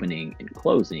opening and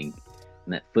closing,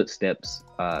 and that footsteps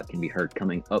can be heard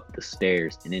coming up the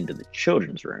stairs and into the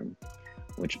children's room,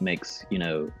 which makes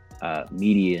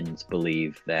medians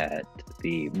believe that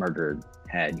the murder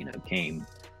had came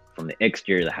from the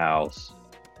exterior of the house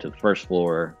to the first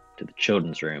floor to the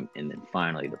children's room and then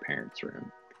finally the parents'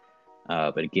 room.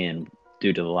 But again,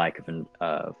 due to the lack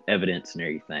of evidence and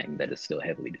everything, that is still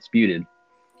heavily disputed.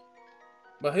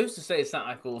 But who's to say it's not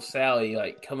like little Sally,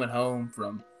 like coming home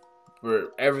from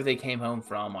wherever they came home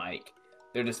from? Like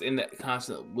they're just in that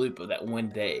constant loop of that one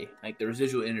day, like the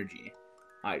residual energy,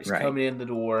 like just coming in the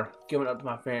door, going up to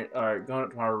my parents, or going up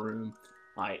to my room,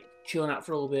 like chilling out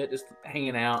for a little bit, just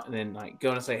hanging out, and then like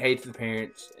going to say hey to the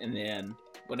parents, and then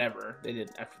whatever they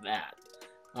did after that.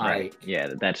 Right. Yeah,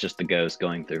 that's just the ghost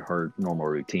going through her normal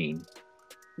routine.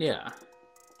 Yeah.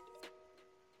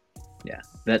 Yeah,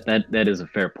 that is a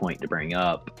fair point to bring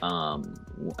up.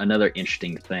 Another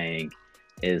interesting thing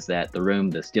is that the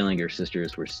room the Steelinger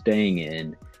sisters were staying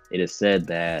in, it is said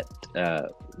that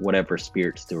whatever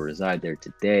spirits still reside there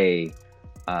today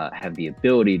have the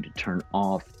ability to turn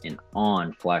off and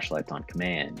on flashlights on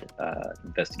command.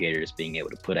 Investigators being able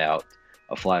to put out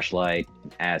a flashlight,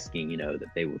 asking,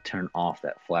 that they will turn off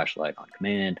that flashlight on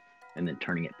command and then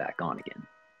turning it back on again.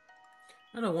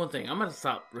 I know one thing. I'm gonna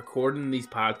stop recording these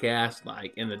podcasts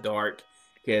like in the dark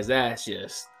because that's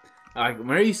just like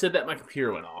whenever you said that, my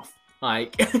computer went off.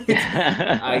 Like,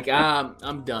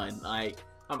 I'm done. Like,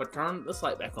 I'm gonna turn this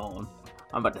light back on.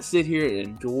 I'm about to sit here and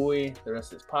enjoy the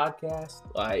rest of this podcast.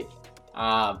 Like,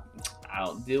 I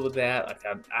don't deal with that. Like,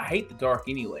 I hate the dark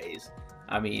anyways.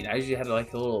 I mean, I usually have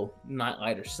like a little night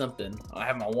light or something. I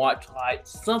have my watch light,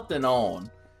 something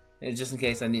on, and just in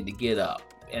case I need to get up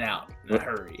and out in a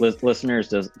hurry. Listeners,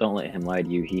 don't let him lie to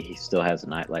you. He still has a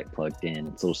nightlight plugged in.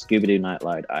 It's a little Scooby-Doo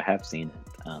nightlight. I have seen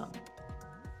it.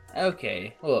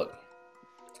 Okay, look.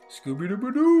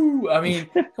 Scooby-Doo. I mean,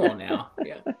 come on now.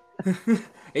 Yeah.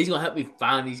 He's going to help me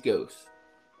find these ghosts.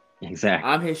 Exactly.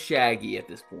 I'm his Shaggy at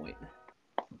this point.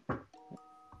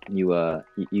 You got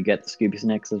the Scooby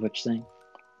snacks, is what you're saying?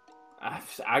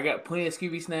 I got plenty of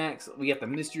Scooby snacks. We got the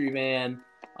Mystery Man.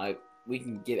 Like, we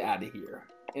can get out of here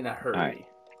in a hurry. All right.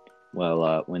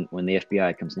 Well, when the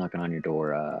FBI comes knocking on your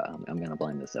door, I'm gonna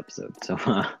blame this episode. So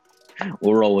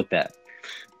we'll roll with that.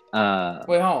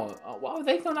 Wait, hold on. Why would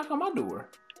they come knock on my door?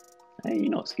 Hey, you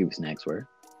know what Scooby snacks were?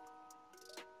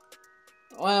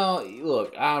 Well,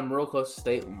 look, I'm real close to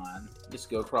state line. Just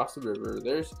go across the river.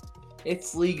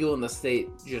 It's legal in the state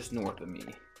just north of me.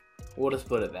 We'll just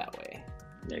put it that way.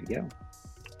 There you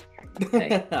go.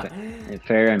 Hey,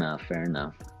 fair enough.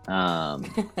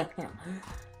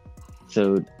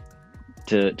 So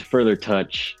to further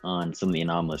touch on some of the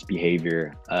anomalous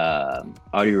behavior,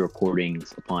 audio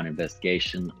recordings upon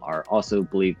investigation are also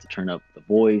believed to turn up the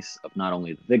voice of not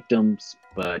only the victims,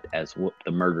 but as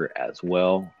the murderer as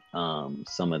well.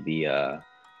 Some of the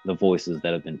voices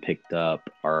that have been picked up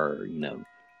are,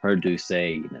 heard to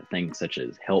say, things such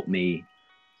as "help me"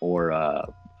 or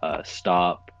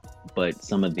 "stop," but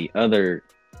some of the other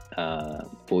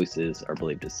voices are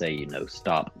believed to say,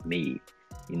 "stop me,"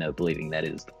 believing that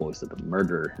is the voice of the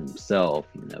murderer himself,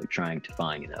 trying to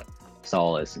find,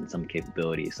 solace and some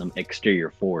capability, some exterior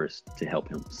force to help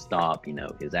him stop,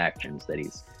 his actions, that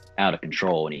he's out of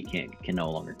control and he can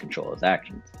no longer control his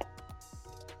actions.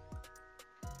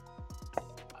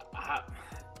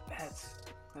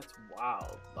 That's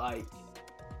wild. Like,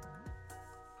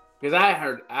 because I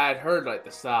had heard like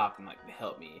the stop and like the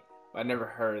help me, but I never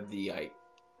heard the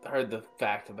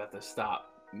fact about the stop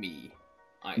me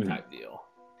type deal.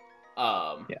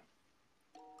 Yeah.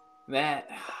 That,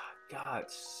 God,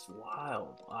 it's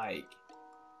wild. Like,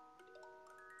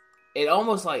 it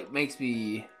almost like makes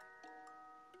me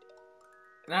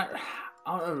not.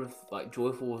 I don't know if like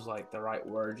joyful was like the right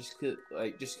word. Just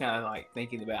kind of like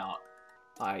thinking about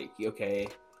like, okay,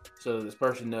 so this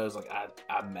person knows like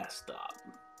I messed up.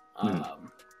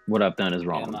 What I've done is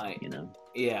wrong. And, like,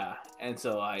 Yeah, and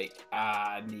so like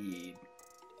I need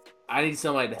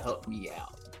somebody to help me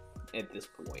out at this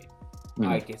point.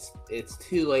 Like it's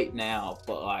too late now,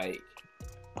 but like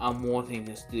I'm wanting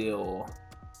to still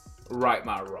right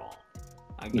my wrong,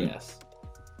 I guess.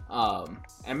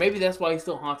 And maybe that's why he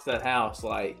still haunts that house.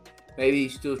 Like maybe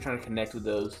he's still trying to connect with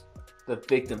those the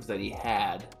victims that he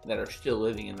had that are still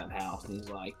living in that house. And he's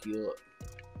like, you look,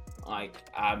 like,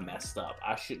 I messed up.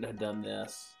 I shouldn't have done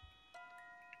this.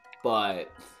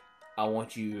 But I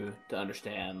want you to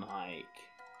understand, like,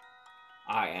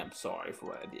 I am sorry for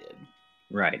what I did.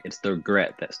 Right. It's the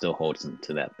regret that still holds him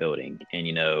to that building. And,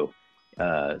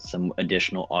 some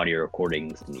additional audio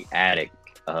recordings in the attic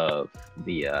of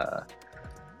the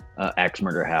axe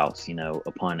murder house,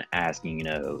 upon asking,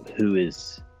 who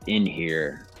is in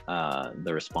here,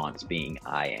 the response being,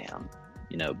 I am,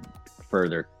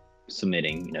 further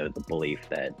submitting, the belief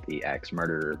that the axe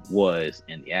murderer was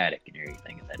in the attic and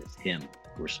everything, and that is him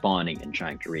responding and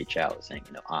trying to reach out saying,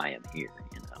 I am here,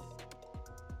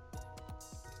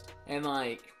 And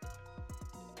like,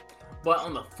 but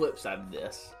on the flip side of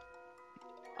this,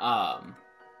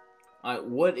 like,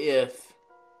 what if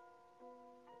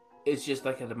it's just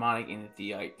like a demonic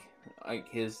entity, like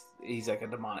he's like a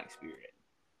demonic spirit,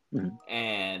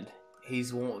 and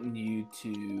he's wanting you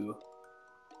to,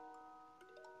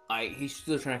 like, he's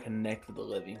still trying to connect with the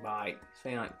living by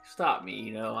saying, like, stop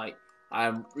me, like,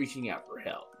 I'm reaching out for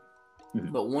help.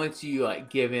 But once you, like,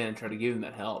 give in and try to give him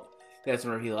that help, that's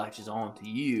where he latches on to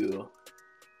you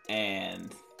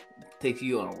and takes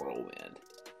you on a whirlwind.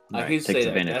 Right. Takes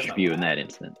advantage of you in that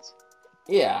instance.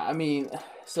 Yeah, I mean,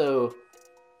 that's the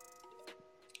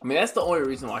only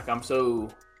reason, like, I'm so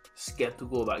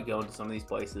skeptical about going to some of these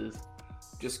places,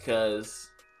 just because,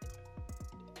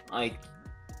 like,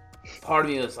 part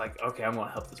of me is like, okay, I'm going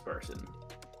to help this person,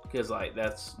 because, like,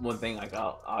 that's one thing, like,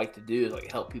 I like to do is,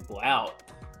 like, help people out.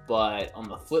 But on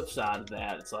the flip side of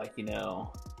that, it's like, can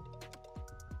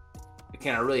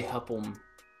I really help them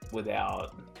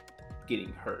without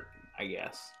getting hurt, I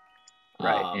guess.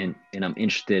 Right. And I'm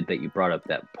interested that you brought up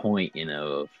that point,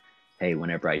 of, hey,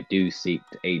 whenever I do seek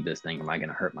to aid this thing, am I going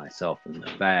to hurt myself? In the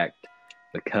fact,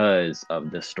 because of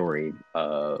this story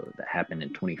that happened in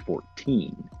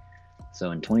 2014.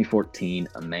 So in 2014,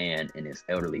 a man and his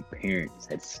elderly parents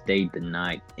had stayed the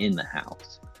night in the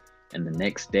house. And the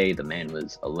next day, the man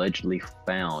was allegedly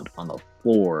found on the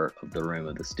floor of the room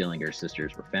of the Stillinger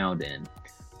sisters were found in,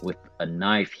 with a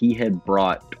knife he had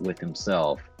brought with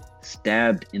himself,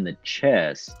 stabbed in the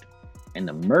chest, and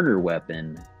the murder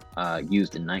weapon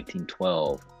used in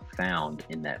 1912 found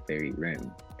in that very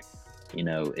room.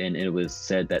 And it was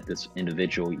said that this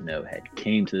individual, had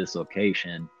came to this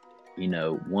location,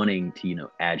 wanting to,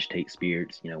 agitate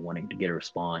spirits, wanting to get a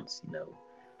response,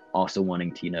 also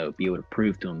wanting to, be able to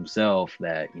prove to himself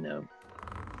that,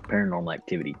 paranormal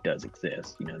activity does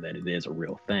exist, that it is a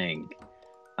real thing.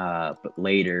 But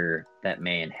later, that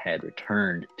man had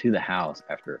returned to the house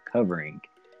after recovering,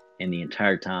 and the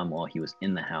entire time while he was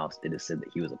in the house, it is said that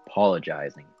he was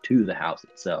apologizing to the house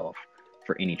itself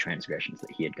for any transgressions that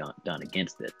he had done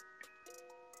against it.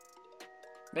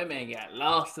 That man got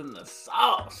lost in the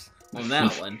sauce on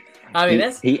that one. I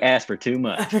mean, he asked for too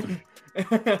much.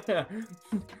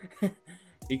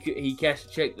 he cashed a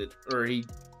check he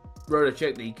wrote a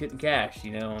check that he couldn't cash,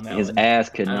 on that his one. Ass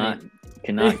cannot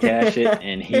cash it,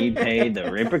 and he paid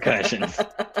the repercussions.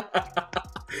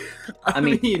 I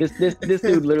mean, this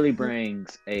dude literally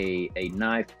brings a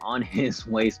knife on his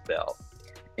waist belt,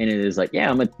 and it is like, yeah,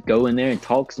 I'm gonna go in there and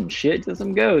talk some shit to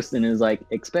some ghosts, and is like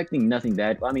expecting nothing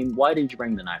bad. I mean, why did you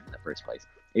bring the knife in the first place?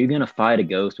 Are you gonna fight a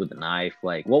ghost with a knife?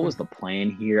 Like, what was the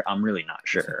plan here? I'm really not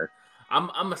sure. I'm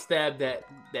gonna stab that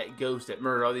ghost that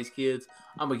murdered all these kids.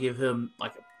 I'm gonna give him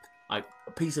like a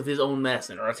piece of his own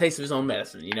medicine, or a taste of his own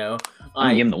medicine. I'm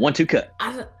gonna give him the 1-2 cut.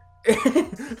 I'm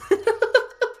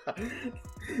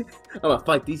gonna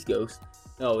fight these ghosts.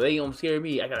 No, they ain't gonna scare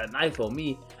me. I got a knife on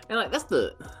me, and like that's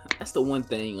the one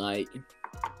thing. Like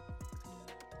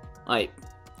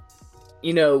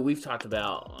we've talked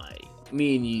about, like,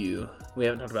 me and you. We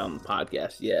haven't talked about on the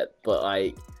podcast yet, but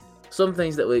like some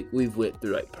things that we've went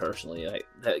through, like, personally, like,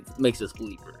 that makes us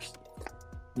believers.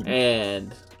 Mm-hmm.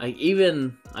 And like,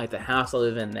 even like the house I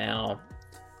live in now,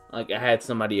 like, I had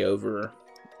somebody over,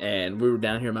 and we were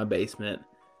down here in my basement,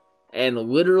 and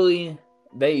literally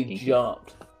they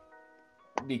jumped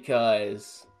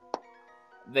because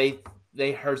they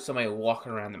heard somebody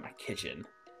walking around in my kitchen,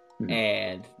 mm-hmm.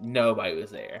 and nobody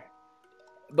was there.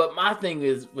 But my thing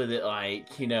is with it, like,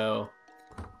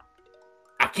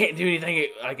 I can't do anything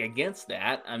like against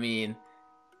that. I mean,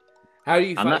 how do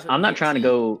you? I'm not trying to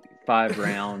go 5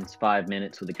 rounds, 5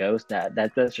 minutes with a ghost.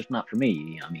 That's just not for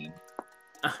me.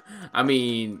 I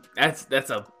mean, that's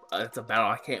a battle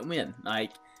I can't win.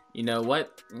 Like, you know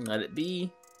what? Let it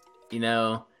be.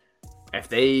 If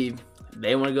they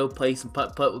want to go play some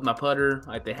putt with my putter,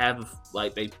 like they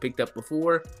picked up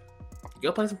before,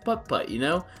 go play some putt.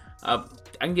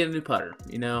 I can get a new putter.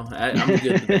 You know, I'm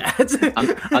good with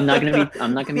that. I'm not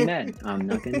gonna be mad. I'm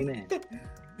not gonna be mad.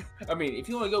 I mean, if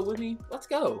you want to go with me, let's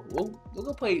go. We'll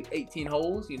go play 18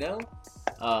 holes. You know,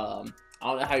 I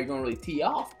don't know how you're gonna really tee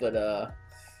off, but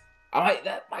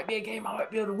that might be a game I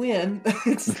might be able to win.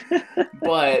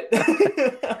 But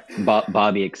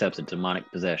Bobby accepts a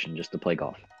demonic possession just to play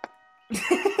golf.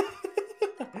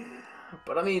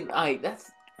 But I mean, I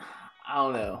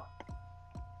don't know.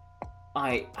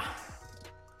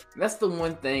 That's the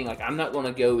one thing. Like, I'm not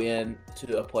gonna go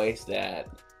into a place that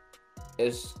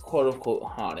is quote unquote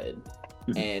haunted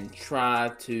and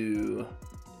try to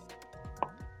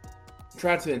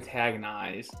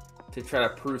antagonize to try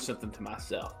to prove something to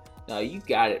myself. No, you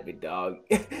got it, big dog.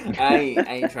 I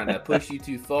ain't trying to push you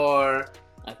too far.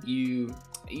 Like, you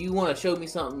want to show me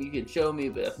something, you can show me,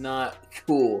 but if not,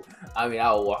 cool. I mean,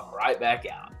 I'll walk right back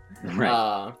out.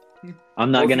 Right.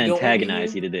 I'm not gonna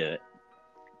antagonize you to do it.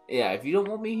 Yeah, if you don't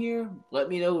want me here, let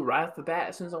me know right off the bat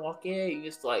as soon as I walk in. You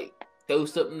just like throw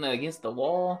something against the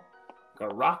wall, like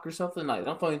a rock or something. Like,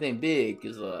 don't throw anything big,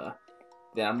 because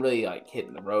then I'm really like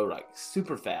hitting the road like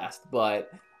super fast. But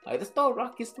like, just throw a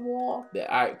rock against the wall. But,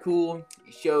 all right, cool.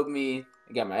 You showed me.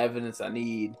 I got my evidence I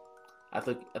need. I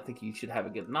think you should have a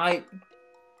good night.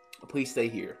 Please stay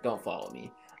here. Don't follow me.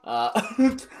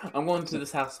 I'm going to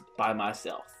this house by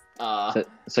myself.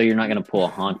 So you're not gonna pull a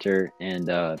haunter and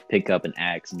pick up an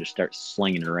axe and just start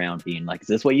slinging it around, being like, "Is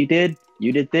this what you did?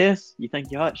 You did this? You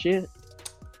think you hot shit?"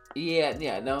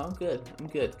 Yeah. No, I'm good.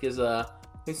 Because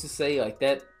who's to say like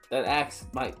that axe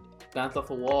might bounce off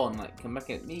a wall and like come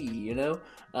back at me? You know,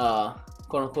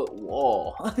 quote unquote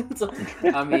wall. So,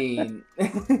 I mean,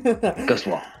 ghost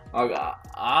wall.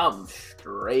 I'm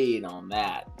straight on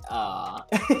that.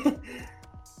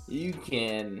 You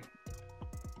can.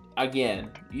 Again,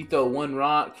 you throw one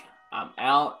rock, I'm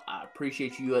out. I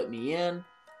appreciate you letting me in.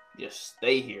 Just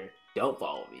stay here. Don't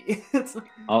follow me.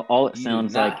 all it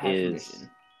sounds like is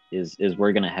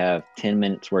we're gonna have 10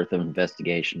 minutes worth of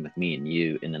investigation with me and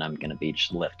you, and then I'm gonna be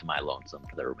just left to my lonesome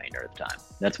for the remainder of the time.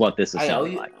 That's what this is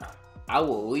sounding like. I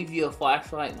will leave you a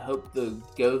flashlight and hope the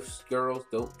ghost girls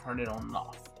don't turn it on and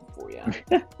off for you.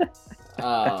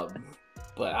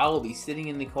 But I will be sitting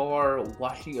in the car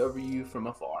watching over you from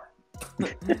afar.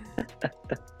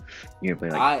 You're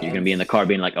gonna be in the car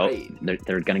being like, "Oh,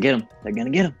 they're gonna get him. They're gonna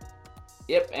get him."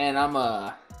 Yep, and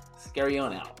I'm scary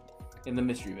on out in the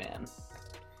mystery van.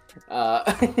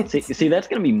 See, that's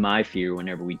gonna be my fear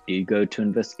whenever we do go to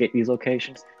investigate these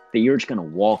locations. That you're just gonna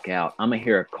walk out. I'm gonna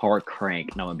hear a car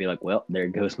crank, and I'm gonna be like, "Well, there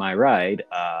goes my ride.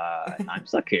 I'm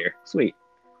stuck here. Sweet."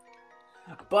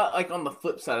 But like, on the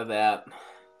flip side of that,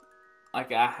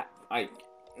 like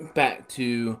back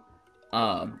to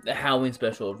the Halloween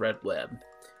special of Red Web.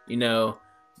 You know,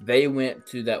 they went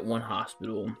to that one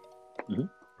hospital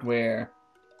where,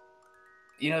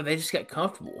 you know, they just got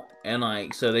comfortable. And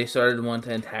like, so they started wanting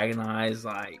to antagonize,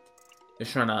 like,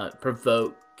 just trying to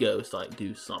provoke ghosts, like,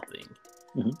 do something.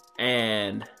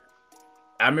 And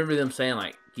I remember them saying,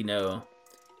 like, you know,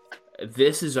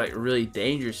 this is like really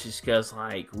dangerous just because,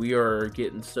 like, we are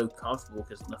getting so comfortable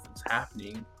because nothing's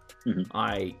happening.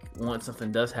 Like, once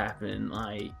something does happen,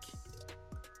 like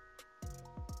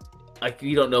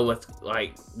you don't know what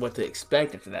to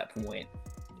expect after that point.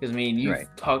 Because I mean,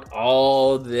 you've talked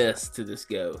all this to this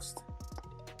ghost,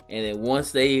 and then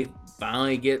once they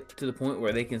finally get to the point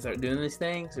where they can start doing these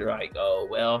things, they're like, "Oh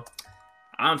well,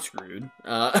 I'm screwed."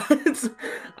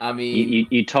 I mean,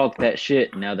 you talk that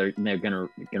shit, and now they're gonna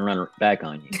run back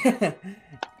on you.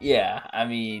 Yeah, I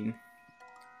mean,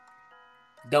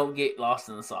 don't get lost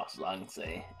in the sauce, I can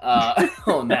say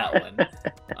on that one.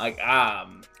 Like,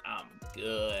 I'm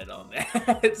good on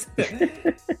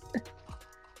that.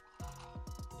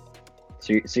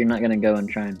 So you're not gonna go and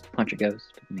try and punch a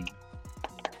ghost?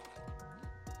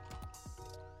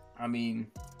 I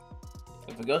mean,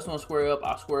 if a ghost wants to square up,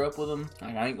 I'll square up with him.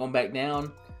 Like, I ain't going back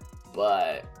down,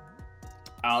 but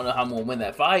I don't know how I'm gonna win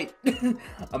that fight.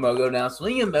 I'm gonna go down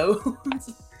swinging though.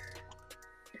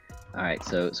 All right,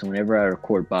 so whenever I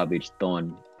record Bobby just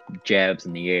throwing jabs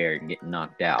in the air and getting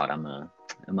knocked out, I'm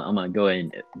gonna go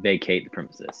ahead and vacate the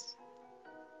premises.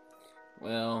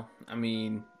 Well, I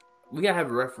mean, we gotta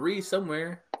have a referee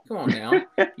somewhere. Come on now.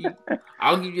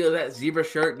 I'll give you that zebra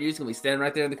shirt, and you're just gonna be standing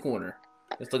right there in the corner,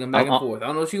 just looking back and forth. I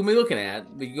don't know what you're gonna be looking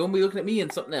at, but you're gonna be looking at me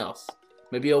and something else,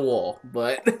 maybe a wall.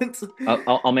 But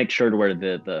I'll make sure to wear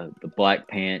the black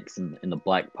pants and the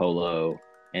black polo.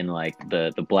 And like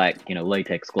the black,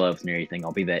 latex gloves and everything.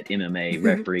 I'll be that MMA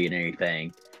referee and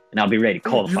everything. And I'll be ready to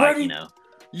call the fight, ready?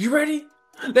 You ready?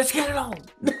 Let's get it on.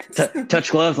 Touch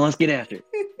gloves and let's get after it.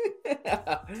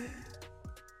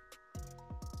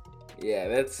 Yeah,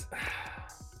 that's...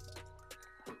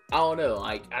 I don't know.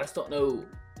 Like, I just don't know.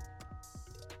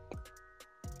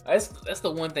 That's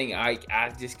the one thing I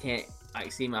just can't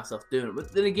like see myself doing.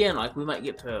 But then again, like we might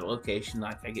get to a location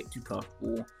like I get too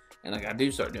comfortable and like I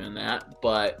do start doing that.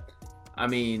 But I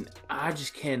mean, I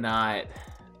just cannot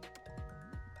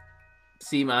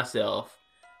see myself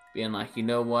being like, you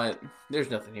know what? There's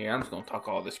nothing here. I'm just gonna talk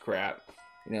all this crap.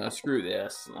 You know, screw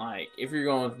this. Like, if you're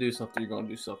going to do something, you're going to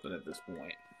do something at this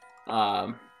point.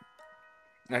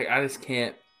 Like I just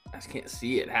can't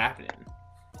see it happening.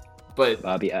 But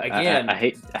Bobby, again, I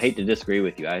hate to disagree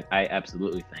with you. I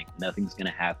absolutely think nothing's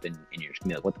gonna happen, and you're just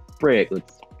gonna be like, "What the frick?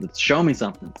 Let's show me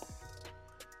something."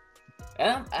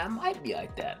 and I might be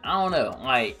like that. I don't know.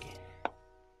 Like,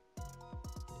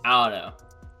 I don't know.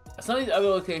 Some of these other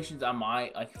locations, I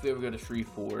might like. If we ever go to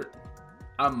Shreveport,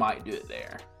 I might do it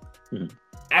there. Mhm.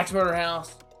 Axe Murder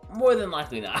House, more than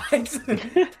likely not. Just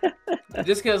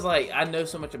because, like, I know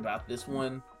so much about this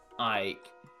one, like,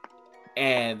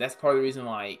 and that's part of the reason,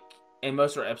 like, in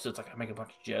most of our episodes, like, I make a bunch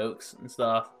of jokes and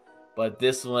stuff, but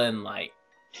this one, like,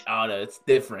 I don't know, it's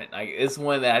different. Like, it's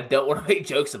one that I don't want to make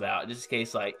jokes about, just in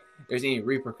case, like, there's any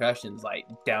repercussions, like,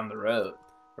 down the road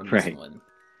from this Right. one.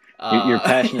 You're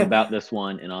passionate about this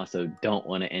one, and also don't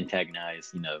want to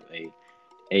antagonize,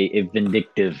 a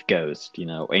vindictive ghost,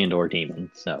 and or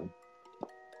demon. So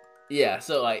Yeah,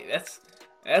 so, like,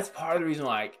 that's part of the reason,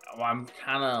 like, why I'm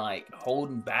kind of, like,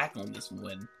 holding back on this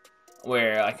one.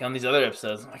 Where, like, on these other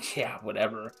episodes, I'm like, yeah,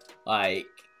 whatever. Like,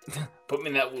 put me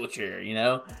in that wheelchair, you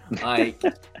know? Like,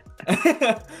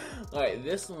 like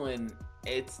this one,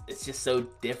 it's just so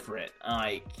different.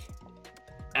 Like,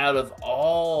 out of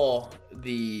all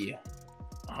the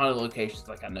haunted locations,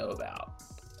 like, I know about,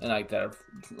 and, like, that I've,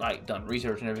 like, done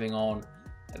research and everything on,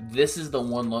 this is the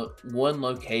one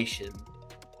location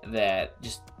that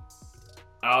just,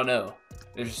 I don't know.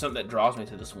 There's just something that draws me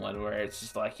to this one where it's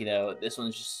just like, this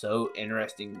one's just so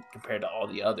interesting compared to all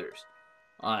the others.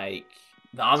 Like,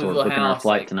 the so we're Amityville booking our House.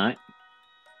 flight Like, tonight.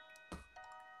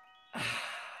 I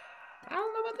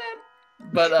don't know about that.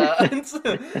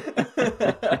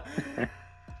 But,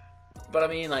 but I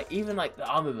mean, like, even like the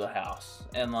Amityville House.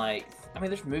 And, like, I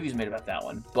mean, there's movies made about that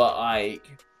one. But, like,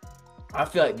 I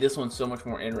feel like this one's so much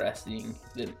more interesting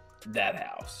than that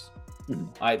house.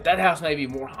 Like, that house may be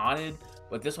more haunted,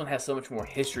 but this one has so much more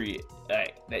history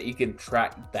that you can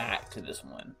track back to this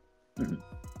one.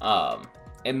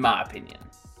 In my opinion.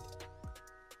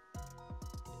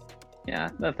 Yeah,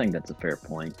 I think that's a fair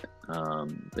point.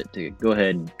 But to go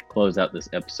ahead and close out this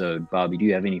episode, Bobby, do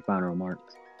you have any final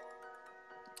remarks?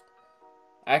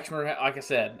 Axe Murder, like I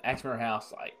said, Axe Murder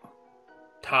House, like,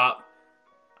 top.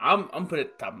 I'm putting it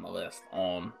at the top of my list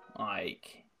on,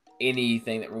 like,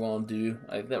 anything that we're going to do,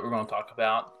 like, that we're going to talk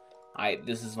about.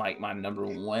 This is like my number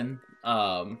one.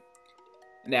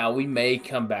 Now we may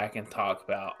come back and talk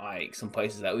about like some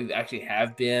places that we've actually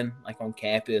have been, like on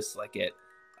campus, like at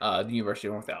the University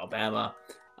of North Alabama,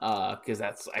 because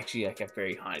that's actually like a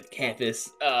very haunted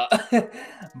campus.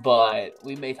 But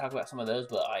we may talk about some of those.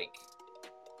 But like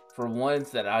for ones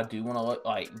that I do want to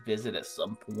like visit at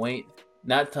some point,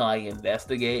 not to like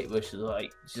investigate, but to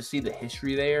like just see the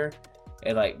history there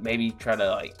and like maybe try to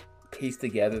like piece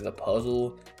together the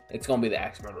puzzle. It's gonna be the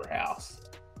Axe Murder House.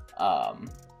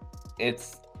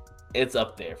 It's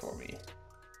up there for me.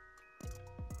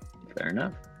 Fair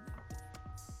enough.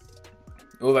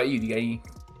 What about you? Do you got any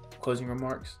closing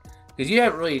remarks? Because you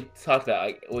haven't really talked about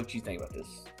like what you think about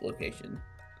this location.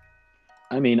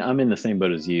 I mean, I'm in the same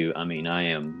boat as you. I mean, I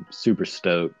am super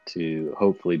stoked to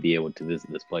hopefully be able to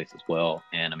visit this place as well.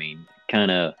 And I mean,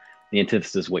 kind of the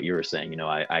antithesis of what you were saying.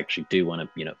 I actually do want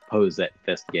to, pose that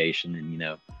investigation,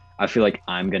 and I feel like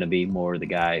I'm going to be more the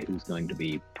guy who's going to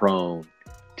be prone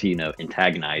to,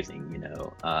 antagonizing,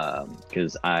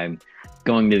 because I'm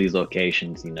going to these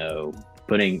locations,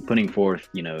 putting forth,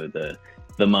 the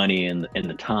money and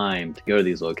the time to go to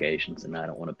these locations, and I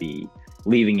don't want to be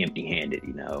leaving empty-handed,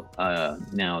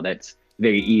 Now that's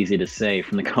very easy to say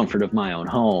from the comfort of my own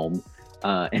home.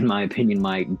 In my opinion,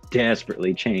 might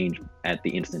desperately change at the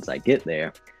instance I get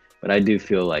there. But I do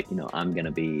feel like, I'm going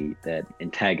to be that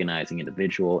antagonizing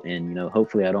individual, and,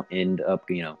 hopefully I don't end up,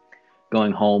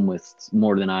 going home with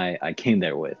more than I came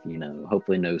there with,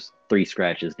 hopefully no 3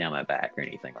 scratches down my back or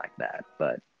anything like that.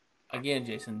 But again,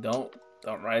 Jason, don't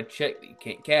write a check that you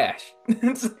can't cash.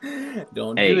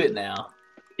 Don't hey, do it now.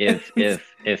 if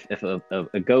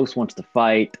a ghost wants to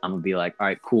fight, I'm gonna be like, all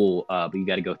right, cool, but you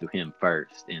got to go through him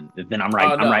first, and then I'm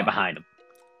right behind him.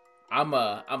 I'm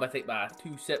gonna take my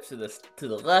 2 steps to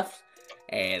the left,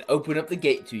 and open up the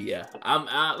gate to you. I'm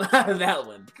that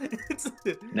one.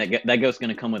 That ghost's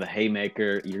gonna come with a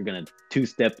haymaker. You're gonna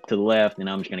 2-step to the left, and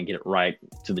I'm just gonna get it right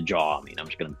to the jaw. I mean, I'm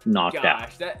just gonna knock it out.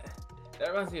 Gosh, that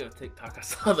reminds me of a TikTok I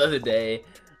saw the other day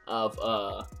of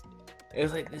it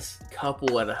was like this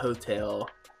couple at a hotel,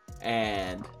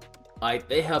 and like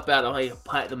they help out like a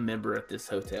platinum member at this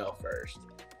hotel first,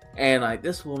 and like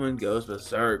this woman goes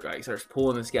berserk, like starts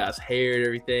pulling this guy's hair and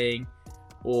everything.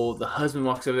 Well, the husband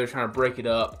walks over there trying to break it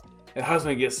up, and the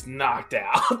husband gets knocked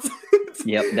out.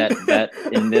 Yep, that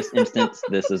in this instance,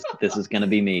 this is gonna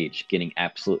be me just getting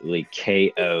absolutely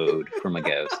KO'd from a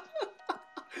ghost.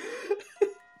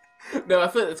 No, I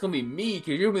feel like it's gonna be me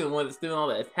because you're gonna be the one that's doing all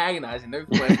the antagonizing. They're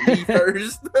going to me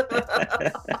first.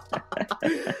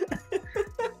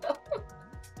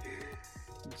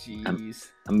 Jeez.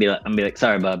 I'm gonna be like,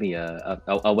 sorry, Bobby.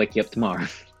 I'll wake you up tomorrow.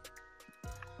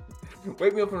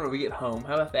 Wake me up when we get home.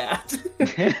 How about that?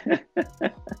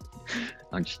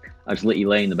 I'll just let you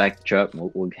lay in the back of the truck, and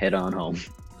we'll head on home.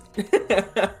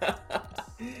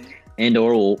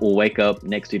 And/or we'll wake up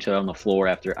next to each other on the floor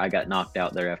after I got knocked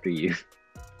out there after you.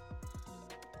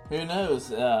 Who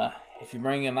knows? If you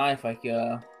bring a knife like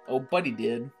old buddy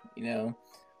did,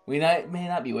 we may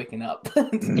not be waking up.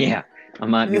 Yeah, I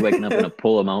might be waking up in a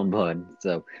pool of my own blood.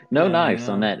 So no knives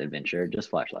on that adventure, just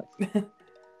flashlights.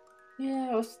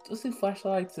 Yeah, let's do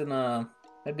flashlights and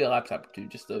maybe a laptop or two,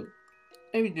 just to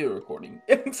maybe do a recording.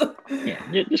 Yeah,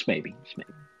 just maybe.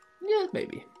 Yeah,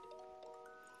 maybe.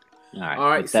 All right. All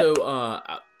right. So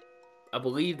I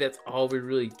believe that's all we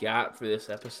really got for this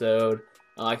episode.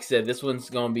 Like I said, this one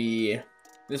is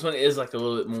like a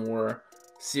little bit more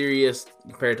serious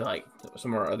compared to like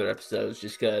some of our other episodes,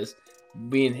 just because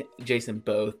me and Jason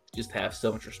both just have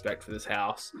so much respect for this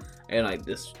house, and like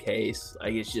this case,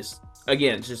 like it's just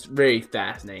very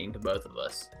fascinating to both of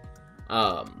us.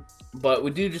 But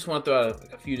we do just want to throw out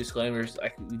a few disclaimers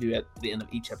like we do at the end of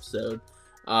each episode.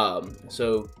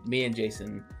 So me and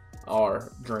Jason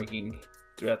are drinking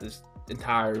throughout this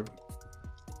entire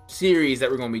series that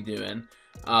we're going to be doing.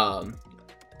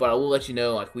 But I will let you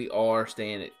know, like, we are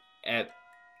staying at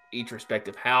each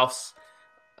respective house.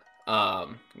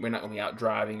 We're not going to be out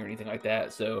driving or anything like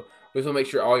that. So we just want to make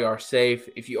sure all you are safe.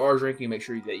 If you are drinking, make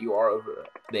sure that you are over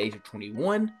the age of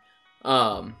 21.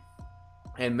 And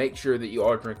make sure that you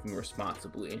are drinking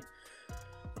responsibly.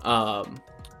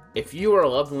 If you or a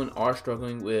loved one are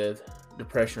struggling with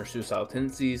depression or suicidal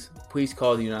tendencies, please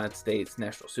call the United States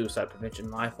National Suicide Prevention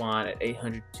Lifeline at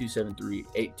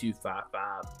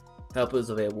 800-273-8255. Help is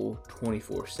available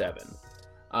 24/7.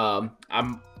 I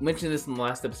mentioned this in the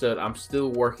last episode. I'm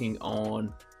still working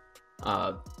on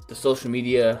the social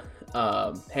media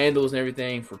handles and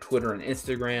everything for Twitter and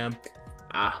Instagram.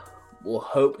 I will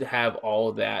hope to have all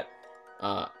of that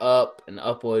up and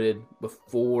uploaded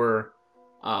before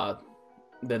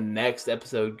the next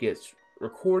episode gets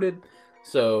recorded.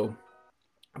 So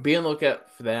be on the lookout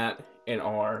for that in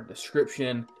our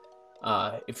description.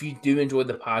 If you do enjoy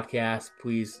the podcast,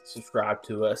 please subscribe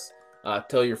to us.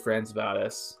 Tell your friends about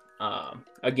us.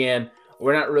 Again,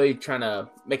 we're not really trying to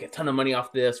make a ton of money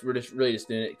off this. We're just really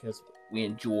doing it because we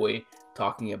enjoy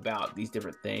talking about these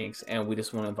different things, and we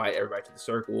just want to invite everybody to the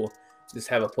circle. Just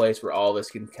have a place where all of us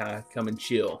can kind of come and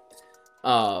chill.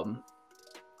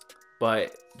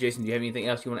 But Jason, do you have anything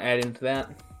else you want to add into that?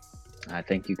 I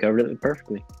think you covered it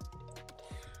perfectly.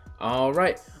 All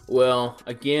right. Well,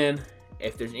 again,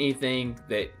 if there's anything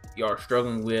that you are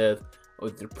struggling with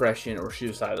depression or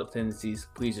suicidal tendencies,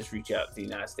 please just reach out to the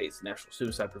United States National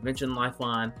Suicide Prevention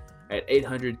Lifeline at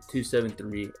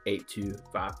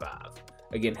 800-273-8255.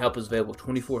 Again, help is available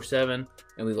 24/7,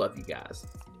 and we love you guys.